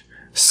up-to-date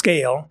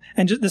scale,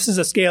 and this is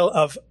a scale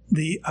of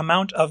the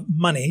amount of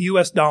money,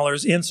 U.S.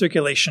 dollars, in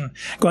circulation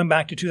going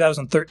back to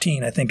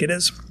 2013, I think it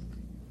is.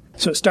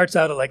 So it starts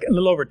out at like a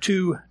little over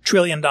 $2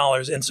 trillion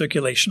in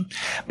circulation.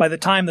 By the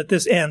time that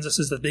this ends, this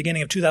is the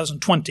beginning of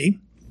 2020,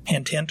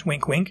 hint, hint,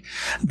 wink, wink,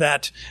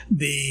 that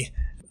the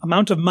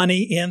amount of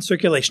money in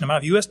circulation,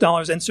 amount of U.S.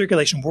 dollars in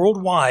circulation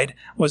worldwide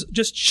was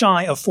just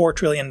shy of $4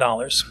 trillion.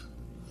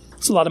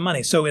 It's a lot of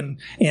money. So in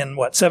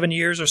 7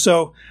 years or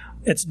so,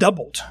 it's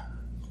doubled.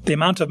 The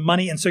amount of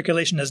money in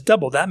circulation has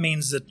doubled. That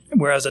means that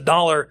whereas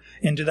 $1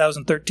 in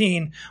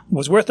 2013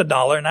 was worth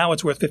 $1, now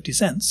it's worth 50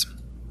 cents.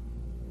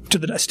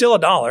 Still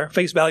 $1,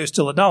 face value is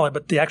still $1,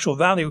 but the actual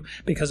value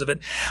because of it.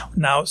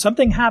 Now,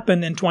 something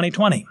happened in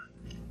 2020.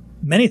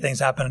 Many things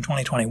happened in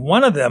 2020.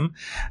 One of them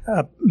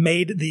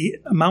made the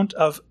amount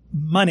of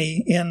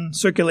money in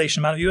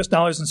circulation, amount of U.S.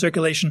 dollars in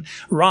circulation,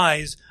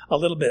 rise a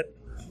little bit.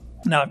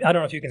 Now, I don't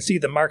know if you can see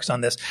the marks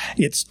on this.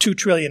 It's $2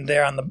 trillion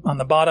there on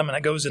the bottom, and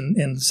it goes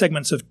in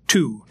segments of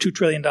 $2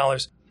 trillion.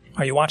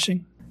 Are you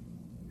watching?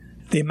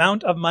 The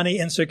amount of money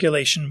in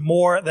circulation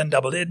more than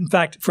doubled. In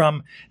fact,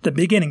 from the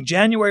beginning,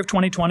 January of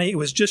 2020, it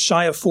was just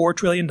shy of $4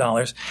 trillion.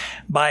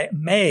 By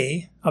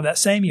May of that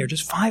same year,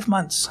 just 5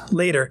 months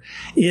later,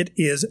 it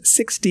is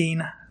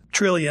 $16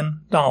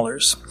 trillion.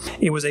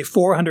 It was a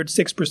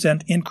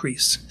 406%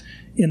 increase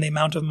in the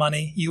amount of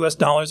money, U.S.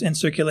 dollars, in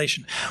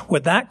circulation.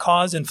 Would that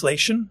cause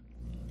inflation?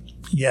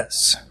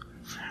 Yes.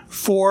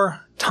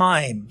 4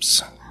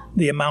 times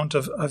the amount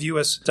of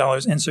U.S.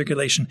 dollars in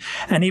circulation.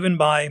 And even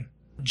by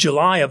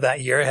July of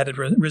that year, it had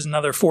risen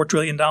another $4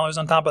 trillion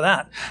on top of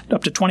that,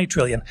 up to $20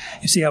 trillion.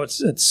 You see how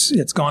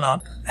it's gone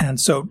on.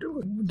 And so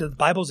the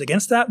Bible's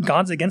against that?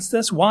 God's against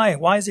this? Why?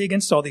 Why is he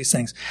against all these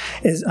things?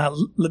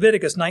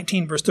 Leviticus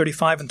 19, verse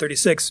 35 and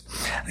 36,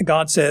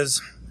 God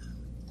says,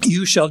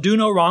 "You shall do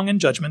no wrong in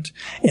judgment,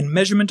 in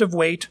measurement of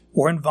weight,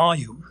 or in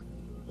volume.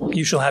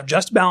 You shall have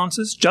just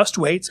balances, just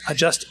weights, a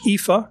just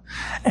ephah,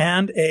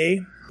 and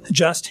a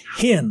just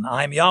hin.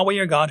 I am Yahweh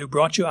your God who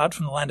brought you out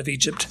from the land of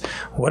Egypt."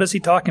 What is he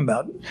talking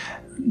about?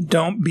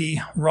 Don't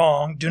be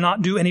wrong. Do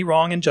not do any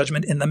wrong in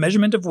judgment in the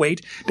measurement of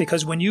weight,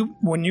 because when you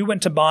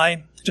went to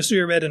buy, just so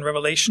you read in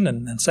Revelation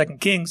and 2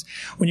 Kings,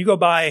 when you go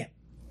buy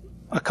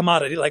a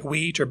commodity like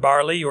wheat or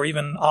barley or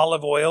even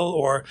olive oil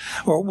or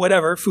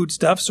whatever,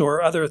 foodstuffs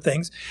or other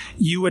things,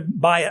 you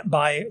would buy it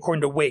by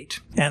according to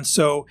weight. And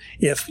so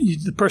if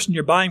the person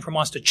you're buying from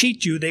wants to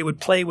cheat you, they would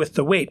play with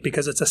the weight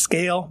because it's a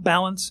scale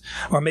balance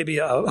or maybe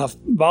a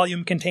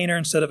volume container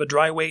instead of a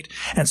dry weight.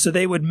 And so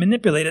they would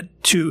manipulate it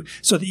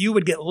so that you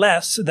would get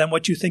less than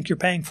what you think you're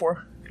paying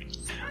for.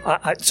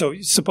 So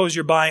suppose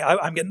you're buying,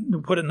 I'm getting to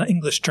put it in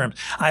English terms.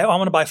 I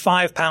want to buy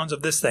 5 pounds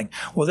of this thing.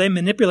 Well, they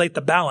manipulate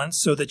the balance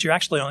so that you're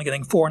actually only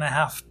getting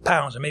 4.5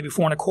 pounds or maybe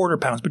 4.25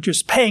 pounds, but you're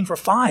paying for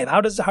 5.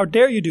 How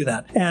dare you do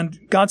that? And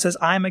God says,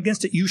 I am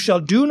against it. You shall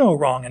do no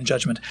wrong in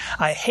judgment.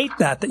 I hate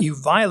that you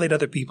violate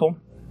other people.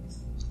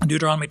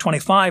 Deuteronomy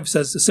 25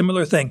 says a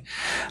similar thing.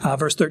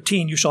 Verse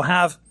 13, you shall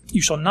have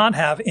You shall not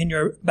have in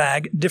your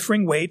bag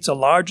differing weights, a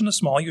large and a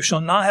small. You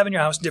shall not have in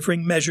your house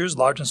differing measures,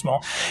 large and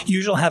small.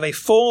 You shall have a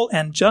full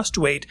and just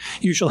weight.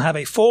 You shall have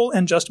a full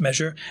and just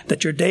measure,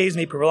 that your days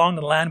may be prolonged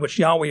in the land which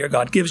Yahweh your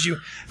God gives you.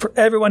 For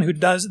everyone who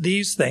does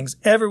these things,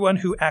 everyone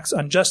who acts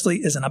unjustly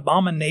is an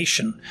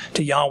abomination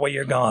to Yahweh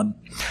your God.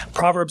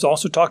 Proverbs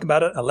also talk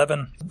about it.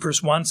 11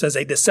 verse 1 says,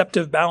 a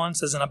deceptive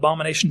balance is an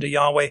abomination to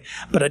Yahweh,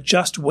 but a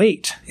just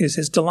weight is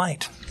his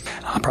delight.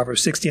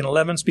 Proverbs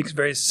 16:11 speaks a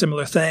very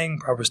similar thing.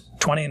 Proverbs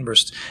 20 and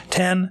verse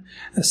 10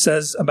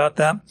 says about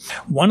that.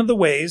 One of the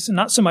ways,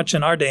 not so much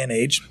in our day and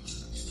age,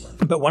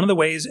 but one of the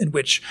ways in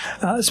which,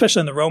 especially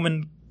in the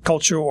Roman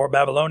culture or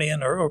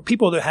Babylonian or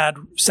people that had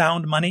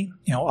sound money,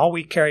 all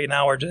we carry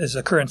now is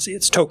a currency.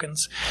 It's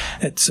tokens.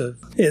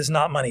 Is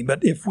not money. But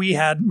if we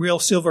had real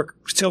silver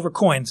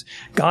coins,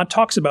 God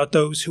talks about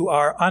those who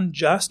are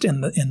unjust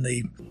in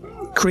the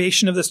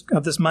creation of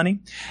this money.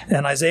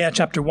 In Isaiah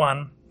chapter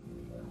 1,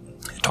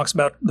 it talks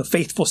about the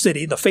faithful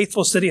city. The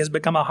faithful city has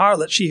become a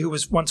harlot, she who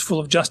was once full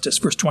of justice.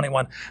 Verse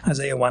 21,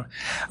 Isaiah 1.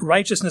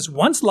 Righteousness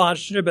once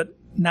lodged her, but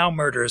now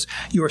murders.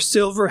 Your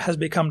silver has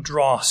become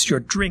dross, your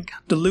drink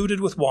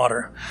diluted with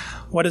water.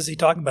 What is he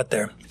talking about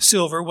there?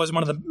 Silver was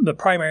one of the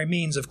primary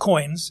means of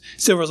coins.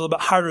 Silver is a little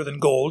bit harder than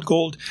gold.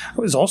 Gold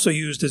was also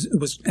used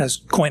as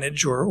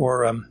coinage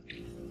or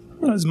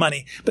as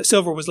money, but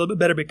silver was a little bit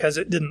better because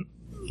it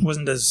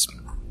wasn't as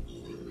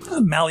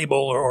malleable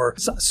or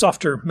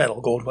softer metal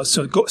gold was.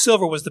 So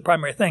silver was the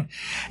primary thing.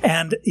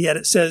 And yet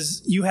it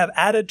says, you have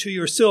added to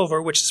your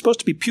silver, which is supposed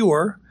to be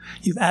pure,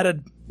 you've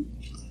added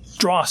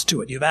dross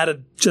to it. You've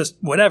added just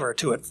whatever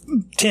to it,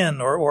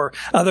 tin or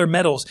other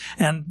metals.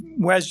 And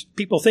whereas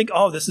people think,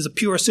 oh, this is a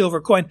pure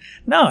silver coin.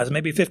 No, it's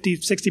maybe 50,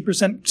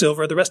 60%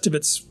 silver. The rest of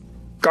it's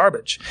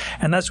garbage.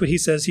 And that's what he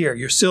says here.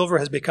 Your silver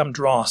has become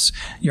dross.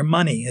 Your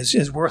money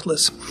is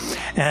worthless.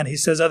 And he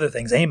says other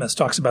things. Amos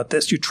talks about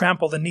this. You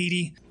trample the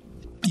needy.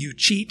 You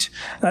cheat.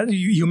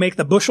 You make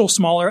the bushel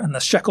smaller and the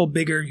shekel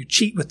bigger. You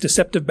cheat with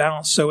deceptive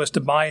balance so as to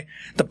buy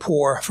the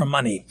poor for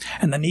money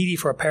and the needy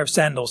for a pair of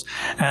sandals,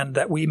 and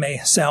that we may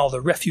sell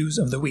the refuse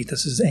of the wheat.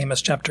 This is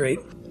Amos chapter 8.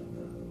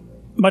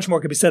 Much more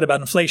could be said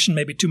about inflation,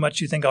 maybe too much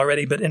you think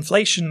already, but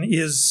inflation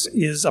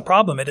is a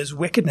problem. It is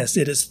wickedness.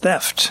 It is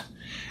theft.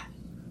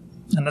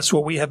 And that's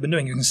what we have been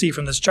doing. You can see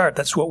from this chart,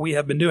 that's what we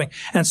have been doing.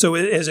 And so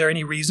is there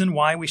any reason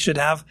why we should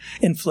have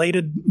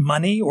inflated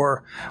money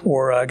or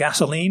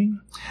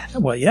gasoline?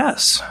 Well,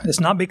 yes.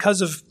 It's not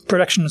because of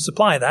production and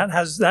supply. That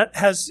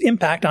has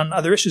impact on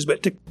other issues,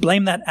 but to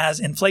blame that as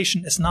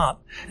inflation, it's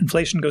not.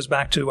 Inflation goes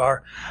back to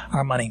our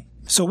money.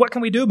 So what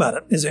can we do about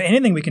it? Is there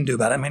anything we can do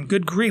about it? I mean,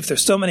 good grief,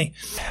 there's so many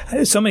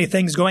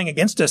things going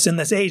against us in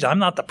this age. I'm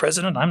not the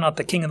president. I'm not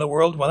the king of the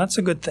world. Well, that's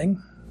a good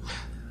thing.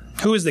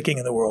 Who is the king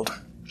of the world?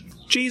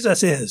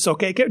 Jesus is.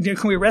 Okay,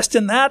 can we rest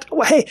in that?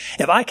 Well, hey,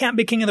 if I can't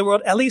be king of the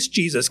world, at least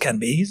Jesus can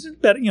be. He's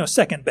better,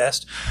 second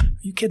best. Are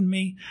you kidding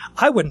me?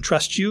 I wouldn't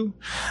trust you.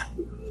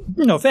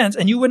 No offense.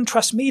 And you wouldn't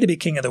trust me to be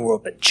king of the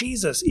world. But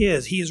Jesus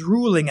is. He is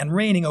ruling and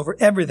reigning over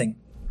everything.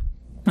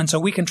 And so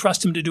we can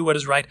trust him to do what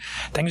is right.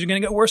 Things are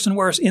going to get worse and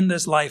worse in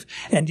this life.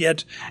 And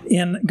yet,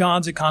 in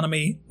God's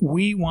economy,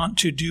 we want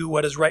to do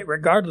what is right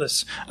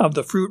regardless of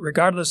the fruit,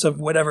 regardless of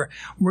whatever.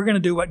 We're going to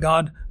do what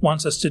God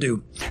wants us to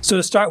do. So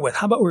to start with,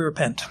 how about we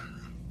repent?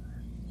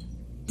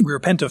 We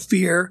repent of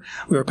fear.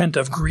 We repent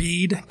of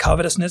greed,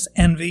 covetousness,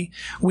 envy.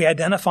 We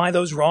identify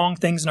those wrong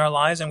things in our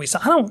lives and we say,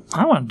 I don't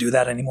want to do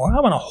that anymore. I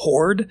want to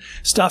hoard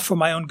stuff for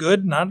my own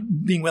good,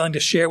 not being willing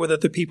to share with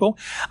other people.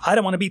 I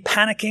don't want to be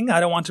panicking. I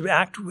don't want to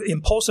act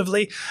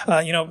impulsively.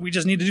 We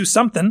just need to do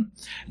something.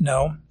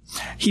 No.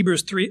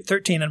 Hebrews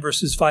 13 and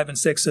verses 5 and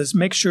 6 says,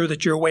 make sure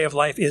that your way of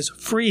life is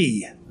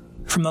free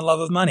from the love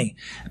of money,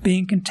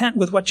 being content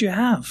with what you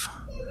have.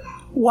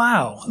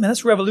 Wow,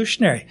 that's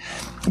revolutionary.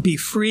 Be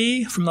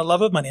free from the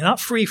love of money, not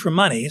free from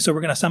money. So we're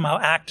going to somehow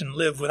act and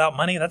live without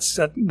money.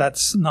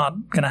 That's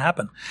not going to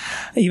happen.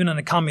 Even in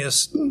a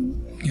communist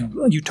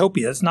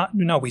utopia, it's not.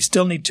 No, we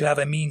still need to have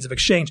a means of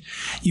exchange.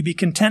 You be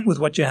content with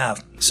what you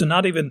have. So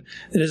not even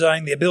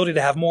desiring the ability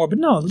to have more, but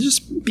no,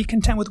 just be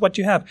content with what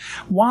you have.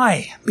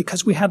 Why?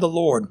 Because we have the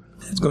Lord.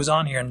 It goes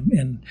on here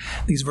in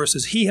these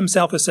verses. He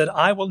himself has said,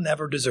 I will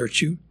never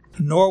desert you,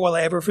 nor will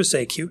I ever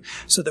forsake you,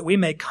 so that we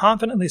may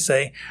confidently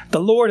say, the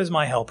Lord is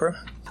my helper.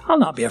 I'll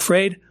not be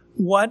afraid.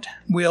 What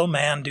will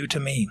man do to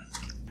me?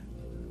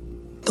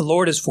 The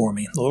Lord is for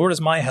me. The Lord is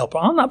my helper.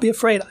 I'll not be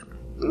afraid.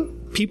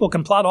 People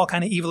can plot all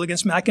kind of evil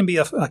against me. I can be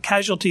a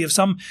casualty of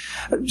some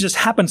just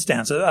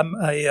happenstance,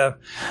 a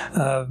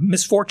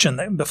misfortune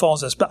that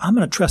befalls us. But I'm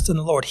going to trust in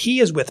the Lord. He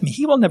is with me.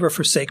 He will never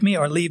forsake me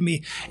or leave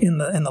me in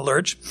the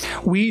lurch.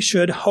 We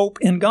should hope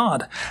in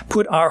God.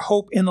 Put our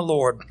hope in the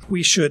Lord.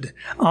 We should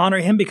honor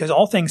him because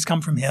all things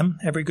come from him.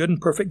 Every good and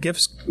perfect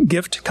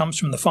gift comes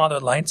from the Father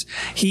of lights.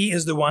 He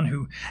is the one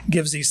who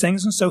gives these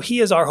things. And so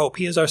he is our hope.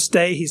 He is our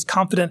stay. He's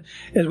confident.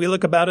 As we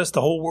look about us, the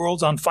whole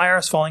world's on fire.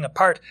 It's falling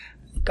apart.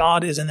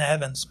 God is in the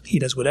heavens. He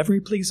does whatever he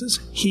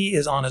pleases. He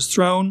is on his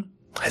throne.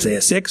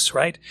 Isaiah 6,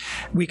 right?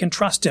 We can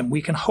trust him.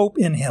 We can hope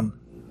in him.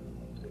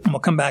 And we'll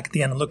come back at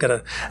the end and look at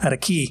a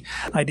key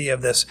idea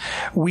of this.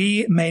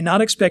 We may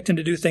not expect him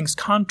to do things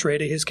contrary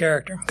to his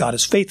character. God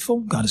is faithful,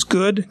 God is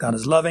good, God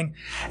is loving,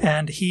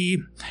 and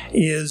he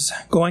is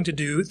going to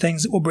do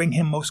things that will bring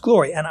him most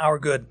glory and our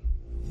good.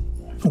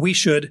 We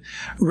should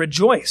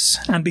rejoice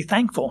and be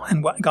thankful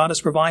in what God has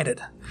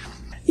provided.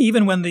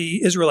 Even when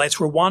the Israelites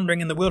were wandering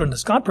in the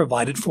wilderness, God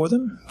provided for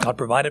them. God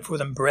provided for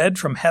them bread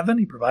from heaven.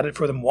 He provided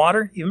for them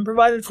water, even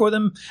provided for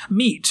them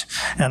meat,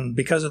 and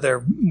because of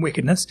their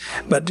wickedness.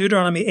 But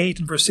Deuteronomy 8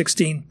 and verse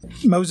 16,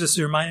 Moses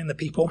is reminding the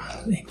people,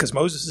 because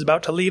Moses is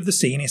about to leave the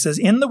sea, and he says,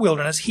 in the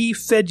wilderness he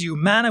fed you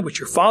manna which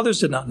your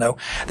fathers did not know,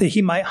 that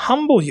he might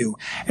humble you,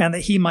 and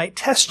that he might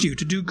test you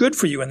to do good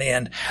for you in the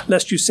end,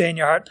 lest you say in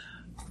your heart,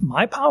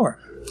 my power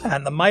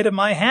and the might of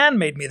my hand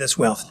made me this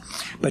wealth.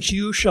 But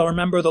you shall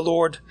remember the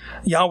Lord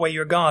Yahweh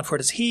your God, for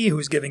it is he who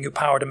is giving you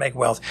power to make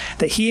wealth,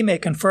 that he may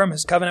confirm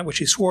his covenant which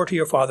he swore to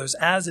your fathers,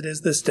 as it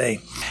is this day.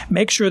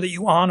 Make sure that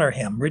you honor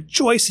him,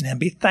 rejoice in him,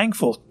 be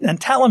thankful,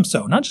 and tell him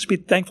so. Not just be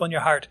thankful in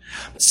your heart.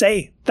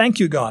 Say, thank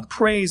you, God.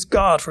 Praise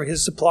God for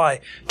his supply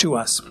to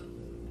us.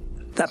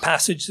 That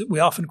passage that we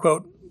often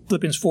quote,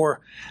 Philippians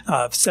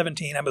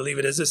 4:17, I believe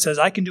it is. It says,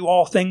 I can do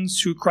all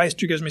things through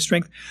Christ who gives me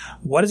strength.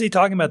 What is he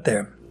talking about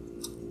there?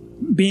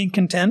 Being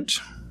content,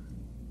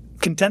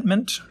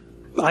 contentment.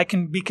 I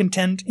can be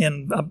content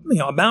in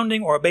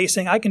abounding or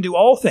abasing. I can do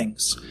all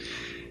things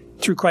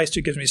through Christ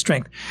who gives me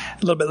strength.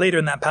 A little bit later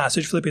in that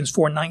passage, Philippians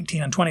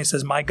 4:19 and 20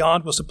 says, my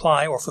God will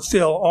supply or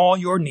fulfill all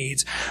your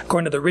needs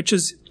according to the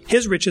riches,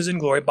 his riches in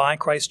glory by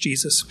Christ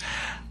Jesus.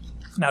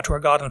 Now to our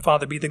God and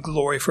Father be the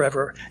glory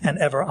forever and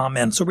ever.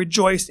 Amen. So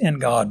rejoice in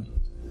God.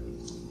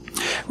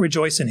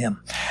 Rejoice in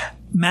him.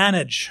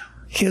 Manage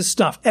his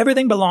stuff.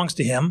 Everything belongs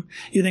to him.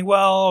 You think,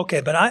 well, okay,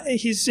 but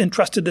he's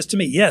entrusted this to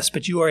me. Yes,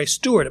 but you are a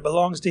steward. It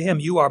belongs to him.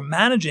 You are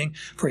managing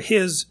for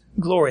his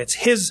glory. It's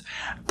his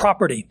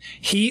property.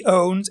 He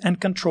owns and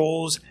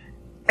controls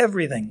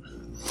everything.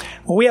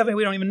 Well, we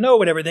don't even know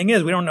what everything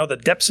is. We don't know the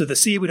depths of the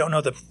sea. We don't know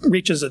the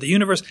reaches of the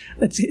universe.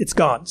 It's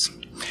God's.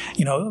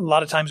 A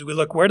lot of times we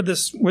look, where'd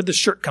this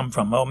shirt come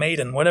from? Oh, made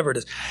in whatever it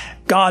is.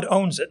 God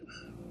owns it.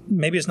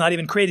 Maybe it's not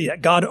even created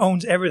yet. God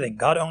owns everything.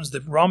 God owns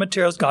the raw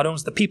materials. God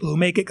owns the people who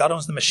make it. God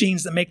owns the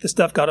machines that make the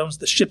stuff. God owns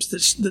the ships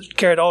that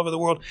carry it all over the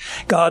world.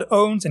 God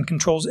owns and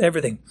controls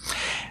everything.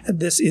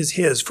 This is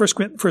his. First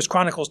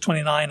Chronicles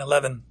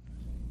 29:11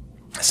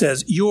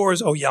 says,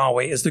 yours, O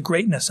Yahweh, is the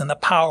greatness and the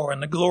power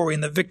and the glory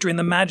and the victory and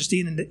the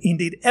majesty and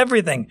indeed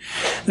everything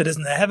that is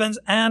in the heavens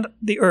and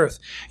the earth.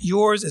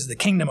 Yours is the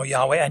kingdom, O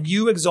Yahweh, and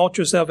you exalt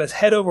yourself as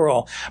head over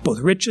all. Both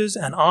riches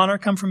and honor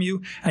come from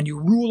you, and you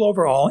rule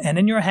over all, and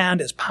in your hand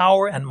is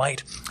power and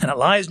might, and it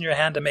lies in your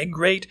hand to make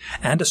great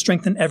and to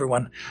strengthen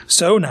everyone.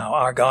 So now,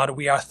 our God,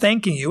 we are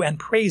thanking you and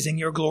praising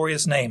your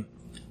glorious name.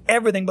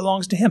 Everything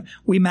belongs to him.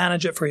 We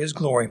manage it for his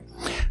glory.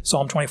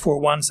 Psalm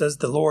 24:1 says,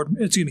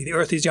 the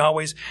earth is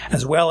Yahweh's,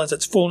 as well as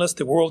its fullness,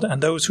 the world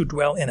and those who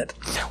dwell in it.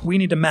 We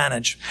need to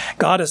manage.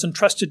 God has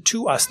entrusted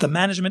to us the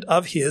management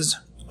of his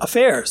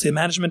affairs, the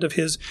management of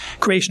his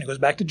creation. It goes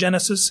back to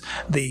Genesis,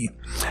 the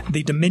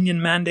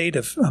dominion mandate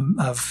of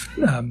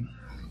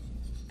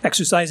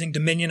exercising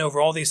dominion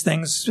over all these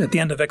things. At the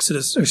end of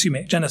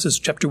Genesis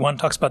chapter 1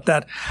 talks about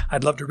that.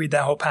 I'd love to read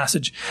that whole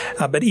passage.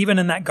 But even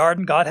in that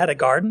garden, God had a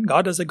garden.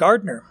 God is a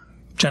gardener.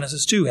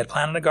 Genesis 2 had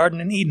planted a garden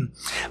in Eden.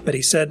 But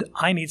he said,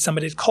 I need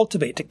somebody to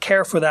cultivate, to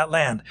care for that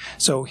land.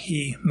 So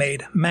he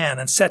made man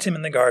and set him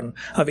in the garden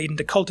of Eden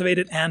to cultivate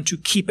it and to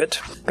keep it.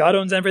 God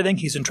owns everything.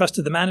 He's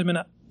entrusted the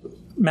management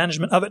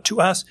of it to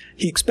us.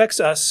 He expects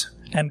us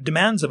and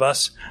demands of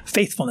us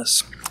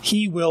faithfulness.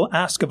 He will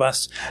ask of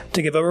us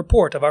to give a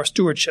report of our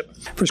stewardship.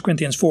 1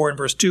 Corinthians 4 and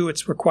verse 2,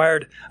 it's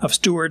required of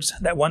stewards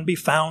that one be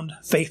found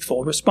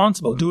faithful,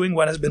 responsible, doing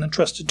what has been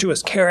entrusted to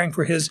us, caring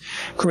for his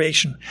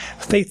creation.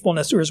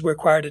 Faithfulness is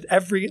required at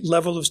every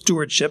level of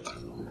stewardship.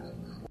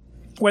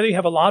 Whether you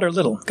have a lot or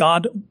little,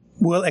 God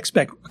will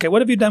expect, okay,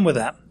 what have you done with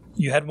that?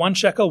 You had 1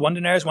 shekel, 1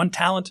 denarius, 1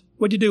 talent.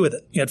 What'd you do with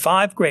it? You had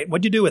 5? Great.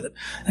 What'd you do with it?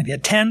 And you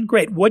had 10?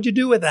 Great. What'd you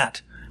do with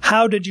that?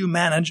 How did you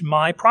manage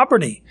my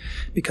property?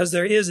 Because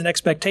there is an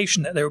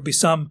expectation that there will be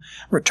some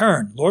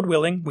return. Lord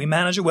willing, we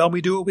manage it well.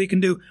 We do what we can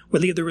do. We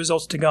leave the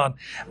results to God.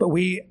 But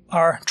we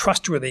are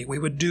trustworthy. We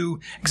would do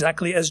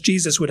exactly as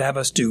Jesus would have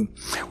us do.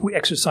 We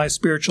exercise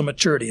spiritual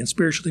maturity and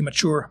spiritually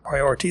mature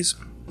priorities.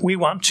 We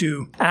want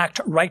to act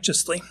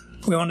righteously.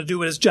 We want to do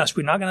what is just.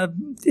 We're not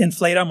going to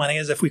inflate our money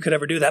as if we could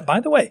ever do that.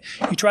 By the way,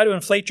 you try to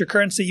inflate your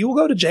currency, you will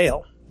go to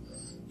jail.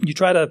 You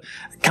try to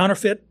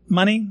counterfeit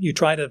money. You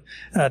try to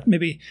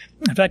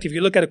in fact, if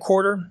you look at a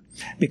quarter,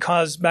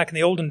 because back in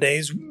the olden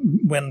days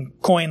when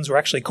coins were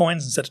actually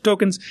coins instead of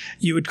tokens,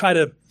 you would try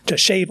to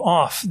shave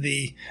off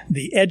the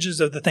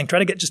edges of the thing. Try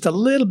to get just a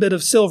little bit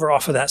of silver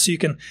off of that. So you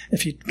can,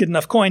 if you get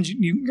enough coins,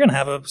 you're going to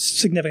have a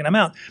significant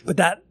amount. But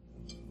that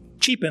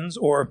cheapens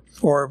or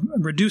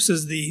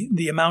reduces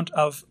the amount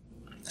of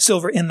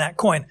silver in that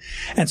coin.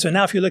 And so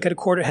now if you look at a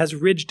quarter, it has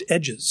ridged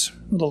edges,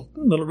 little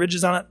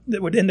ridges on it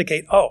that would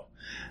indicate,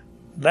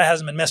 that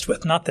hasn't been messed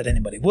with. Not that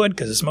anybody would,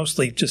 because it's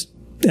mostly just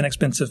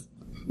inexpensive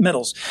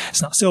metals.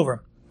 It's not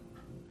silver.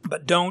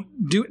 But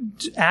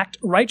act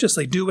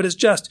righteously. Do what is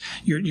just.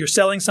 You're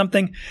selling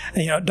something,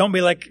 and, don't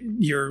be like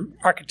your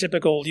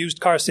archetypical used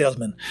car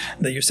salesman,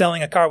 that you're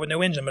selling a car with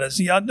no engine, but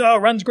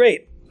it runs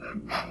great.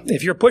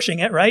 If you're pushing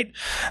it, right,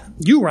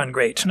 you run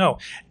great. No,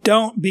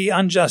 don't be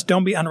unjust.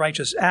 Don't be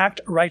unrighteous.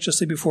 Act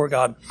righteously before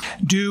God.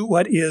 Do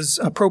what is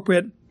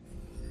appropriate.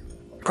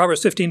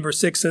 Proverbs 15 verse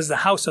 6 says, the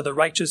house of the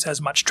righteous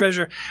has much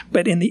treasure,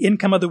 but in the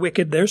income of the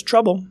wicked there's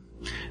trouble.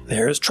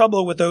 There is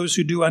trouble with those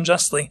who do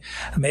unjustly.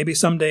 Maybe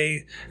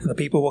someday the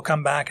people will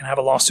come back and have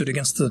a lawsuit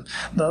against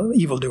the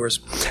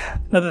evildoers.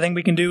 Another thing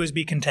we can do is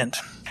be content.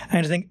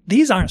 And I think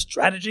these aren't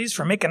strategies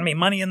for making me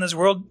money in this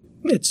world.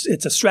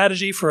 It's a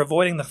strategy for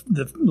avoiding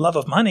the love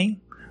of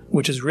money,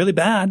 which is really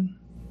bad.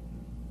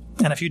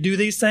 And if you do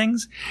these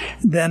things,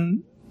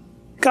 then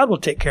God will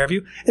take care of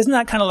you. Isn't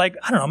that kind of like,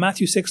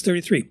 Matthew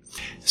 6:33.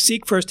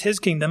 Seek first his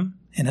kingdom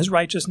and his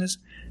righteousness,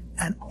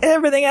 and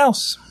everything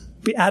else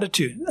be added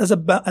to as a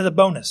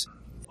bonus.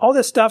 All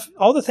this stuff,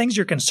 all the things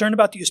you're concerned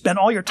about that you spend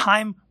all your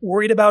time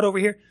worried about over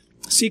here,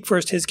 seek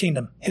first his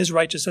kingdom, his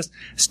righteousness.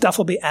 Stuff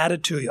will be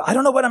added to you. I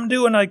don't know what I'm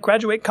doing when I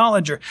graduate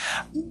college, or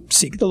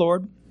seek the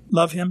Lord,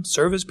 love him,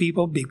 serve his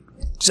people, be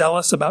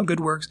zealous about good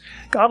works.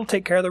 God will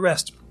take care of the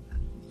rest.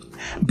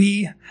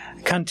 Be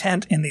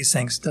content in these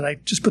things. Did I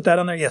just put that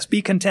on there? Yes.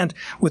 Be content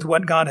with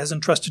what God has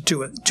entrusted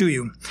to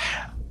you.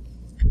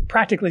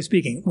 Practically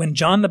speaking, when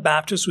John the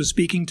Baptist was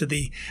speaking to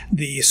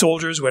the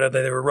soldiers, whether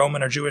they were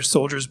Roman or Jewish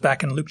soldiers,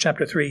 back in Luke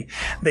chapter 3,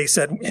 they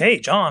said, hey,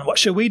 John, what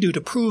should we do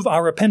to prove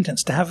our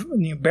repentance, to have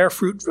bear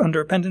fruit under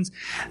repentance?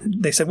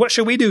 They said, what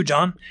should we do,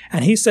 John?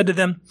 And he said to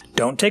them,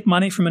 don't take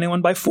money from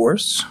anyone by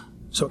force.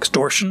 So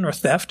extortion or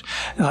theft.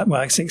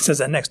 He says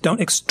that next. Don't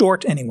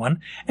extort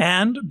anyone,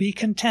 and be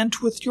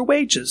content with your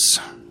wages.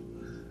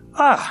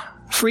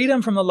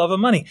 Freedom from the love of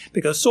money,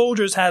 because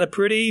soldiers had a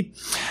pretty,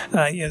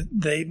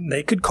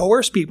 they could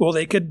coerce people.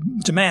 They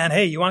could demand,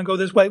 hey, you want to go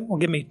this way? Well,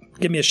 give me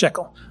a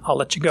shekel. I'll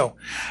let you go.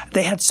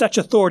 They had such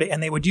authority,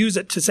 and they would use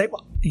it to say,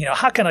 well,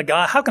 how can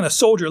a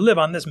soldier live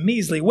on this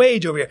measly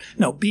wage over here?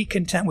 No, be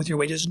content with your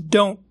wages.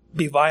 Don't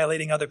be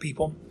violating other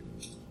people.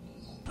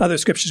 Other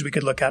scriptures we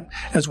could look at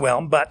as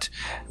well, but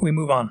we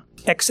move on.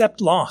 Accept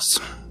loss.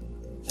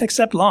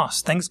 Accept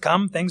loss. Things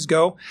come, things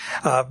go.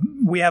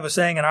 We have a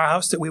saying in our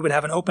house that we would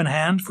have an open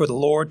hand for the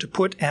Lord to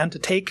put and to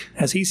take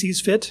as he sees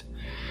fit.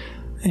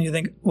 And you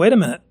think, wait a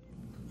minute.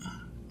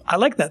 I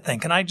like that thing.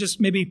 Can I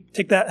just maybe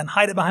take that and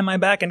hide it behind my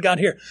back? And God,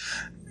 here,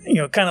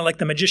 kind of like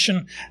the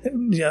magician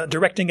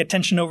directing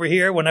attention over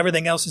here when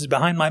everything else is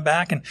behind my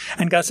back.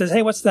 And God says,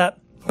 hey, what's that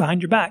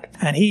behind your back?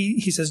 And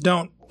he says,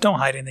 Don't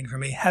hide anything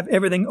from me. Have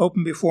everything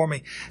open before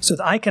me so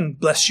that I can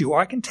bless you, or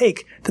I can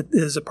take that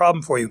is a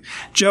problem for you.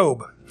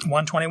 Job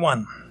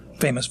 121,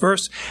 famous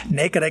verse.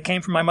 Naked I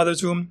came from my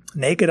mother's womb.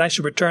 Naked I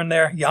shall return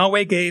there.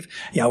 Yahweh gave.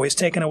 Yahweh's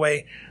taken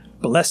away.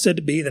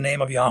 Blessed be the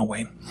name of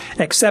Yahweh.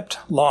 Accept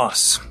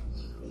loss.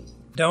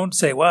 Don't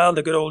say, well,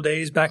 the good old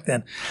days back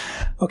then.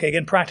 Okay,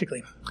 again,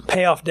 practically.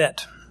 Pay off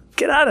debt.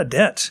 Get out of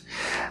debt.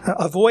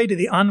 Avoid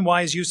the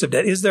unwise use of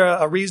debt. Is there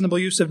a reasonable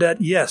use of debt?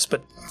 Yes,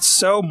 but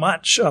so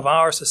much of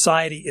our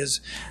society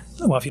is,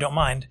 well, if you don't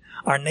mind,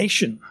 our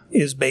nation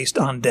is based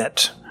on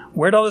debt.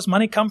 Where'd all this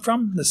money come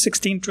from? The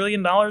 $16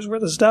 trillion worth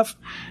of stuff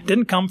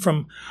didn't come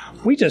from,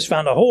 we just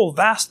found a whole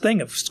vast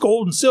thing of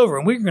gold and silver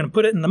and we're going to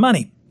put it in the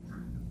money.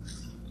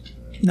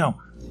 No.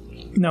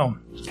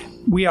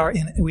 We are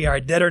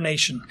a debtor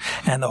nation,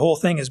 and the whole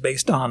thing is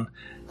based on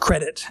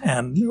credit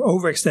and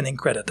overextending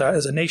credit.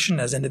 As a nation,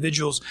 as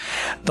individuals,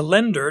 the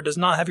lender does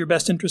not have your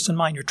best interest in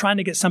mind. You're trying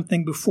to get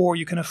something before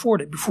you can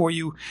afford it, before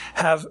you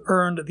have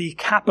earned the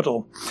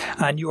capital,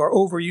 and you are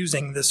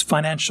overusing this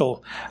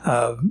financial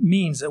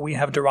means that we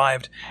have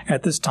derived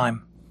at this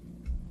time.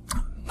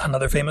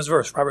 Another famous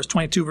verse, Proverbs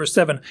 22, verse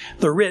 7,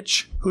 the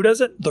rich, who does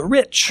it? The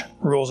rich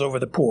rules over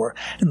the poor,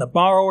 and the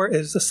borrower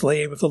is the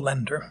slave of the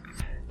lender.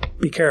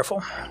 Be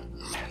careful.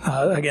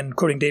 Again,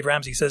 quoting Dave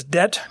Ramsey, says,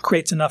 debt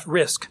creates enough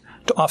risk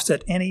to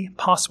offset any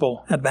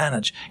possible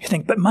advantage. You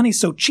think, but money's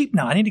so cheap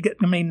now. I need to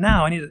get money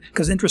now.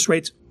 Because interest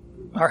rates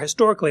are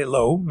historically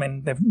low. I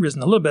mean, they've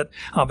risen a little bit,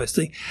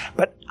 obviously.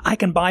 But I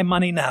can buy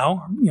money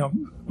now,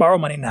 borrow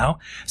money now,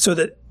 so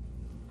that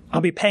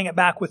I'll be paying it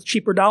back with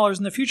cheaper dollars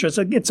in the future.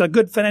 It's a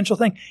good financial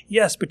thing.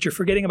 Yes, but you're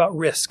forgetting about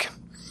risk.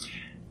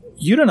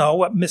 You don't know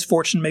what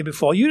misfortune may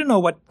befall. You don't know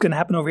what's going to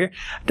happen over here.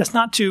 That's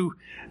not to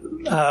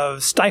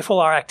stifle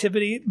our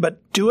activity, but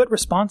do it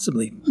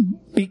responsibly.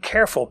 Be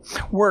careful.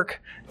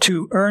 Work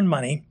to earn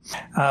money.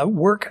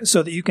 Work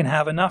so that you can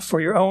have enough for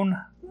your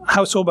own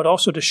household, but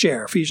also to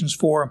share. Ephesians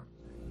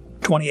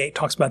 4:28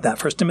 talks about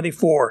that. 1 Timothy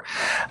 4,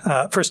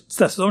 1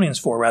 Thessalonians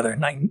 4, rather,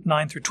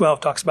 9 through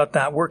 12 talks about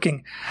that.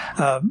 Working,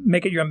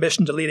 make it your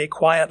ambition to lead a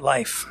quiet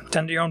life.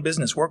 Tend to your own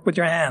business. Work with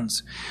your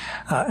hands.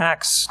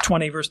 Acts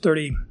 20, verse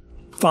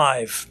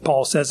 35,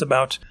 Paul says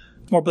about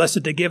more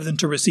blessed to give than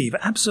to receive.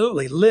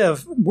 Absolutely.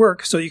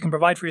 Work so you can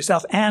provide for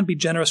yourself and be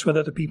generous with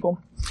other people.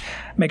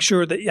 Make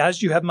sure that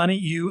as you have money,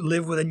 you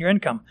live within your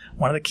income.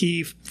 One of the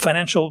key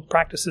financial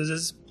practices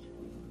is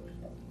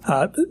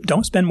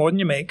don't spend more than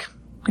you make.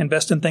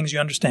 Invest in things you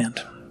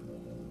understand.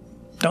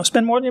 Don't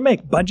spend more than you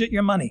make. Budget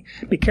your money.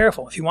 Be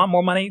careful. If you want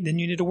more money, then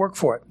you need to work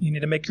for it. You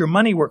need to make your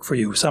money work for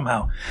you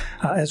somehow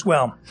as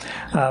well.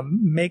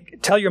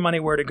 Tell your money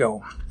where to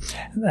go.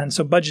 And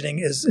so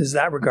budgeting is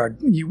that regard.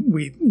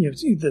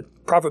 The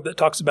proverb that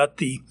talks about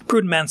the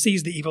prudent man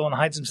sees the evil and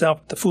hides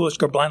himself. The foolish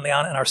go blindly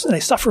on and they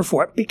suffer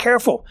for it. Be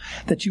careful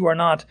that you are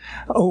not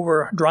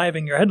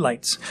overdriving your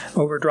headlights,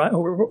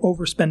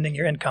 overspending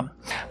your income.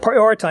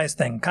 Prioritize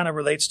thing kind of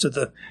relates to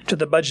the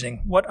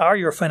budgeting. What are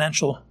your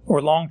financial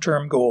or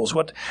long-term goals?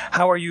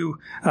 How are you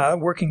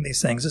working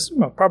these things?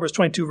 Proverbs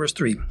 22 verse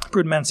 3.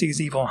 Prudent man sees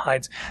evil and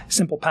hides.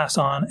 Simple pass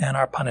on and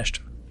are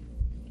punished.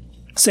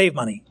 Save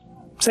money.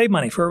 Save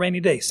money for a rainy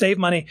day. Save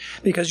money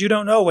because you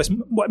don't know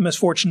what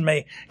misfortune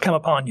may come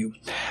upon you.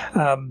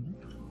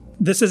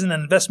 This isn't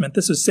an investment.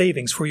 This is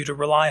savings for you to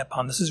rely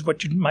upon. This is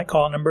what you might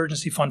call an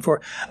emergency fund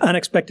for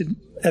unexpected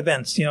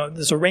events.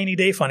 There's a rainy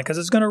day fund because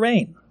it's going to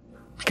rain.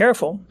 Be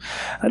careful.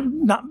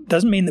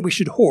 Doesn't mean that we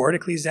should hoard.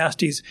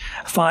 Ecclesiastes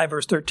 5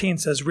 verse 13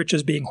 says,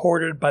 riches being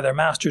hoarded by their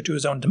master to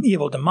his own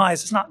evil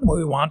demise. It's not what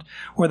we want.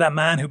 We're that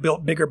man who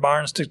built bigger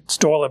barns to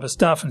store all of his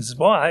stuff and says,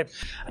 well, I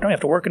don't have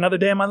to work another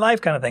day in my life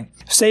kind of thing.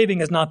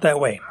 Saving is not that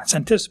way. It's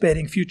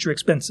anticipating future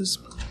expenses.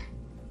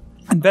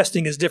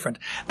 Investing is different.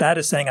 That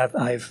is saying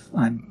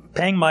I'm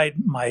paying my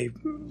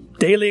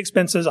daily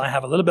expenses. I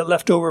have a little bit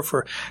left over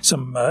for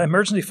some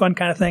emergency fund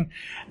kind of thing.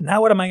 Now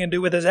what am I going to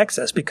do with this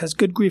excess? Because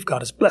good grief,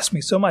 God has blessed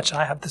me so much.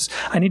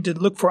 I need to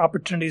look for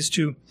opportunities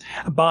to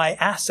buy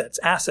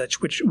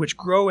assets which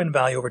grow in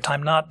value over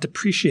time, not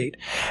depreciate.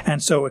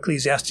 And so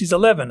Ecclesiastes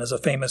 11 is a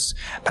famous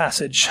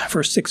passage.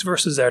 First 6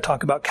 verses there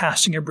talk about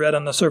casting your bread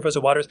on the surface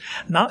of waters,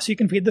 not so you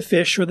can feed the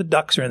fish or the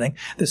ducks or anything.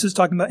 This is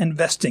talking about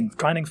investing,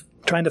 trying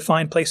to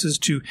find places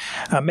to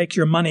make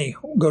your money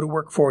go to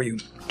work for you.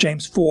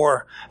 James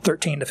 4,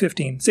 13 to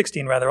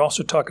 16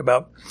 also talk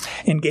about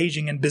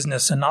engaging in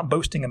business and not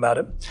boasting about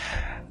it.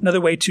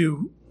 Another way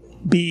to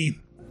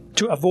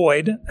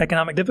avoid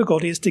economic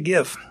difficulty is to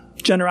give.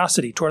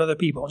 Generosity toward other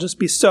people. Just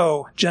be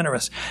so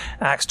generous.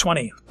 Acts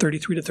 20,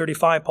 33 to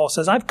 35, Paul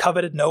says, I've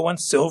coveted no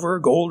one's silver,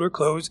 gold, or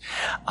clothes.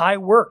 I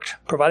worked,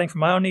 providing for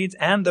my own needs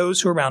and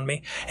those who are around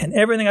me. And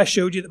everything I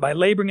showed you that by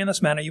laboring in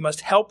this manner, you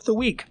must help the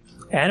weak.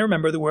 And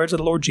remember the words of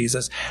the Lord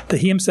Jesus, that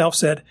he himself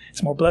said,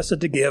 it's more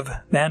blessed to give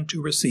than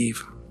to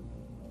receive.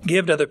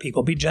 Give to other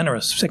people. Be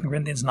generous. 2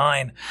 Corinthians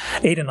 8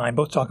 and 9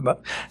 both talk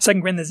about,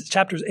 2 Corinthians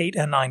chapters 8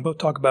 and 9 both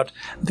talk about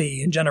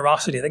the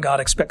generosity that God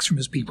expects from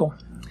his people.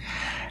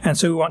 And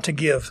so we want to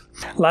give.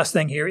 Last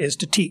thing here is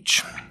to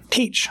teach.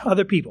 Teach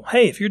other people.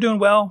 Hey, if you're doing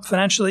well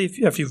financially,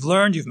 if you've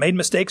learned, you've made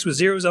mistakes with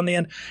zeros on the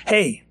end,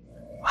 hey,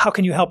 how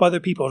can you help other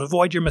people to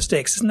avoid your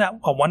mistakes? Isn't that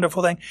a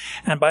wonderful thing?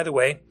 And by the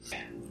way,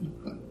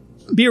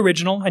 be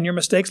original in your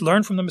mistakes,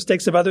 learn from the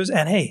mistakes of others,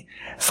 and hey,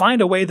 find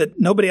a way that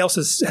nobody else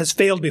has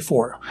failed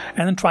before,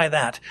 and then try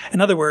that. In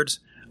other words,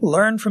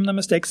 learn from the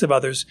mistakes of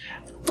others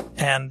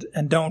and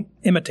don't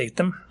imitate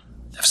them.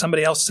 If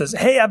somebody else says,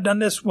 hey, I've done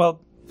this,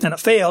 well, and it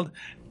failed,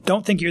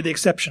 don't think you're the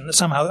exception, that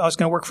somehow it's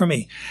going to work for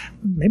me.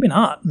 Maybe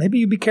not. Maybe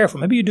you be careful.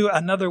 Maybe you do it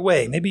another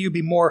way. Maybe you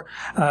be more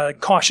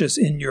cautious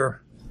in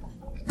your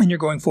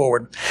going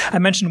forward. I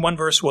mentioned one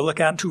verse we'll look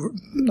at,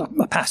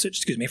 a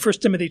passage, 1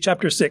 Timothy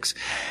chapter 6.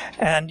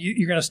 And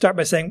you're going to start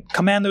by saying,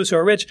 command those who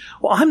are rich.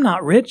 Well, I'm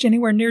not rich,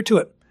 anywhere near to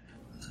it.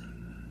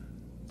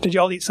 Did you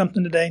all eat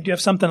something today? Do you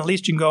have something at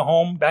least you can go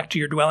home, back to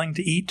your dwelling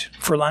to eat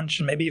for lunch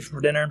and maybe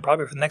for dinner and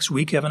probably for the next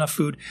week you have enough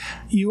food?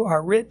 You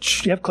are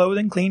rich. You have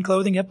clothing, clean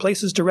clothing. You have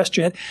places to rest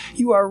your head.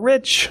 You are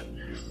rich.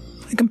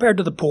 And compared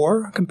to the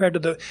poor,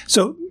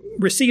 so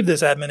receive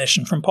this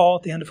admonition from Paul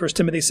at the end of 1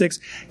 Timothy 6.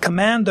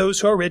 Command those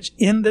who are rich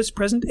in this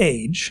present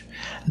age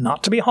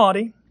not to be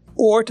haughty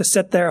or to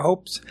set their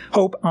hope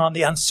on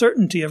the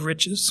uncertainty of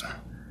riches.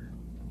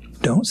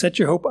 Don't set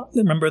your hope.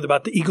 Remember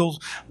about the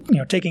eagle,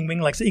 taking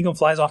wing like the eagle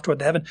flies off toward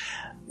the heaven.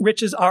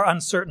 Riches are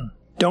uncertain.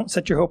 Don't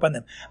set your hope on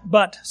them,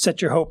 but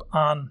set your hope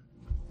on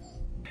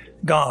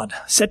God.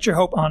 Set your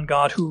hope on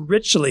God, who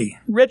richly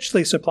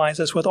supplies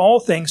us with all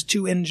things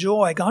to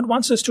enjoy. God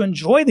wants us to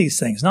enjoy these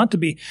things, not to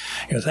be,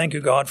 thank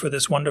you, God, for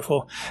this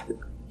wonderful.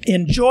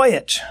 Enjoy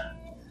it.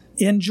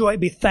 Enjoy,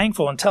 be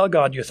thankful, and tell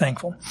God you're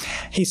thankful.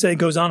 He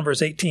goes on,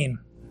 verse 18.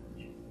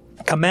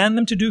 Command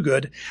them to do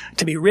good,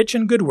 to be rich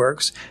in good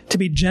works, to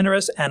be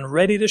generous and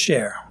ready to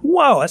share.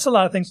 Wow, that's a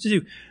lot of things to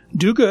do.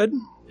 Do good,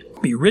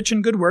 be rich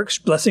in good works,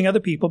 blessing other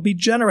people, be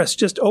generous,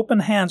 just open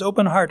hands,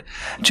 open heart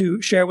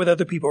to share with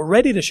other people,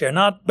 ready to share,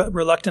 not but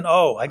reluctant,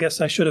 I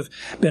guess I should have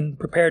been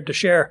prepared to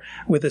share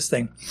with this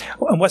thing.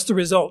 And what's the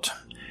result?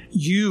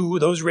 You,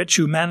 those rich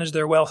who manage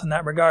their wealth in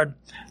that regard,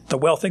 the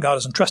wealth that God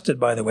has entrusted,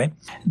 by the way,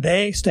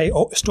 they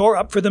store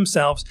up for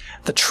themselves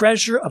the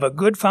treasure of a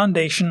good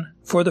foundation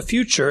for the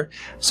future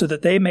so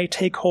that they may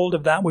take hold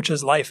of that which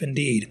is life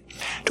indeed.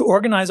 To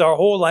organize our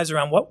whole lives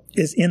around what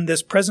is in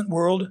this present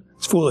world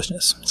is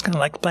foolishness. It's kind of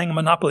like playing a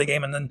Monopoly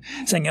game and then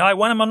saying, I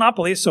won a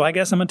Monopoly, so I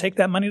guess I'm going to take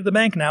that money to the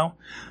bank now.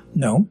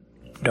 No,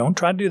 don't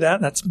try to do that.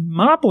 That's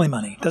Monopoly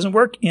money. It doesn't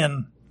work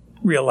in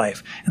real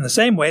life. In the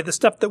same way, the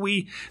stuff that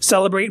we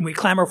celebrate and we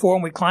clamor for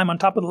and we climb on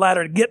top of the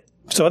ladder to get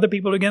so other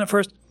people are getting it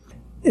first,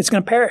 it's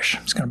going to perish.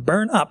 It's going to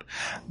burn up.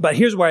 But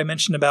here's where I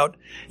mentioned about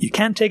you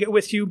can't take it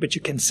with you, but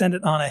you can send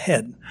it on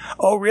ahead.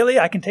 Oh, really?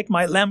 I can take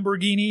my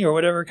Lamborghini or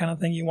whatever kind of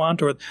thing you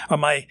want, or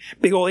my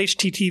big old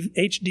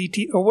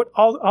HDT, or what,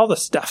 all the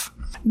stuff.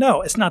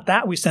 No, it's not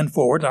that we send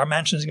forward. Our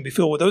mansion is going to be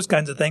filled with those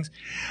kinds of things.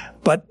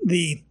 But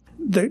the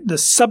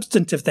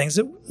substantive things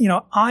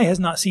that, eye has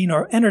not seen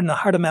or entered in the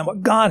heart of man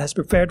what God has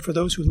prepared for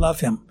those who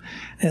love him.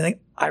 And I think,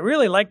 I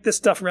really like this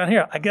stuff around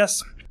here. I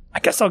guess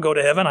I'll go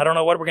to heaven. I don't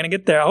know what we're going to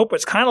get there. I hope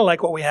it's kind of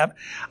like what we have.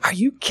 Are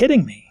you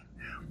kidding me?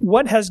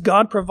 What has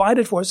God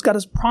provided for us? God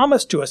has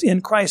promised to us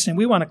in Christ, and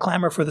we want to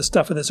clamor for the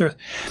stuff of this earth.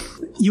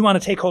 You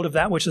want to take hold of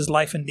that which is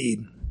life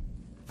indeed.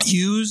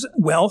 Use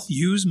wealth,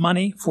 use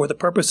money for the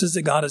purposes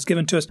that God has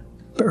given to us.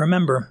 But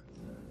remember,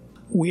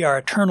 we are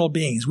eternal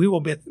beings. We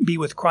will be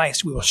with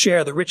Christ. We will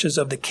share the riches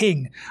of the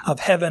King of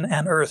heaven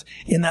and earth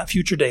in that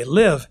future day.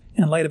 Live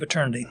in light of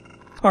eternity.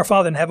 Our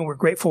Father in heaven, we're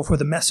grateful for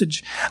the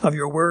message of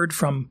your word,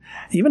 from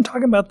even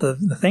talking about the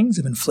things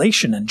of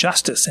inflation and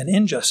justice and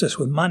injustice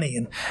with money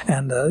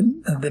and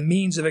the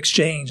means of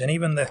exchange and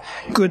even the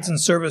goods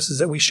and services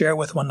that we share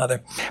with one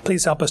another.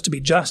 Please help us to be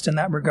just in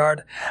that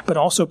regard, but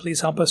also please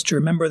help us to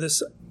remember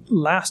this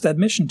last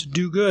admission, to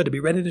do good, to be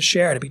ready to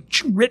share, to be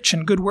rich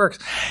in good works,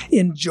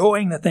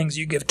 enjoying the things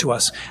you give to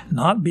us,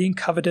 not being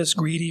covetous,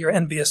 greedy, or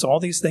envious, all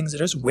these things that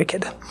are just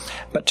wicked,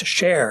 but to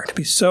share, to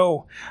be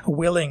so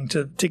willing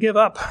to give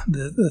up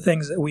the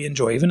things that we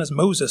enjoy, even as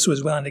Moses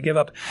was willing to give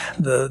up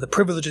the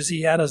privileges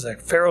he had as a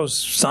Pharaoh's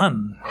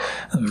son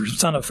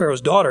of Pharaoh's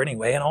daughter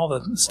anyway, and all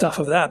the stuff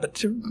of that, but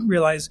to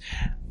realize,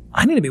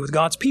 I need to be with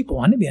God's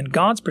people. I need to be in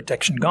God's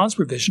protection, God's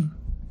provision,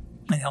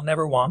 and he'll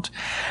never want.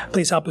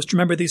 Please help us to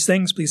remember these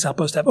things. Please help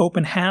us to have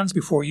open hands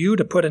before you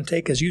to put and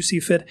take as you see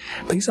fit.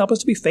 Please help us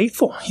to be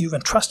faithful. You've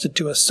entrusted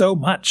to us so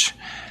much.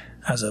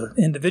 As an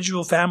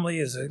individual family,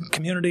 as a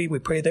community, we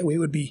pray that we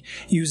would be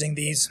using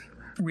these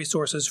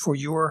resources for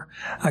your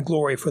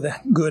glory, for the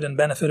good and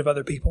benefit of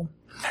other people.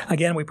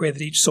 Again, we pray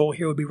that each soul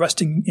here would be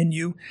resting in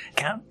you.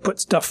 Can't put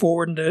stuff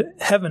forward into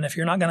heaven if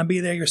you're not going to be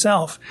there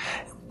yourself.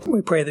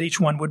 We pray that each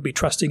one would be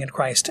trusting in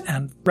Christ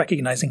and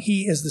recognizing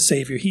he is the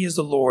Savior, he is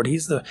the Lord,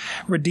 he's the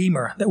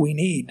Redeemer that we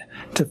need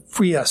to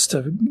free us,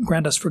 to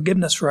grant us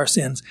forgiveness for our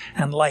sins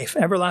and life,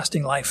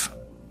 everlasting life.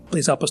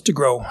 Please help us to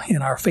grow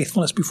in our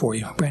faithfulness before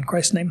you. We pray in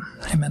Christ's name.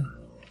 Amen.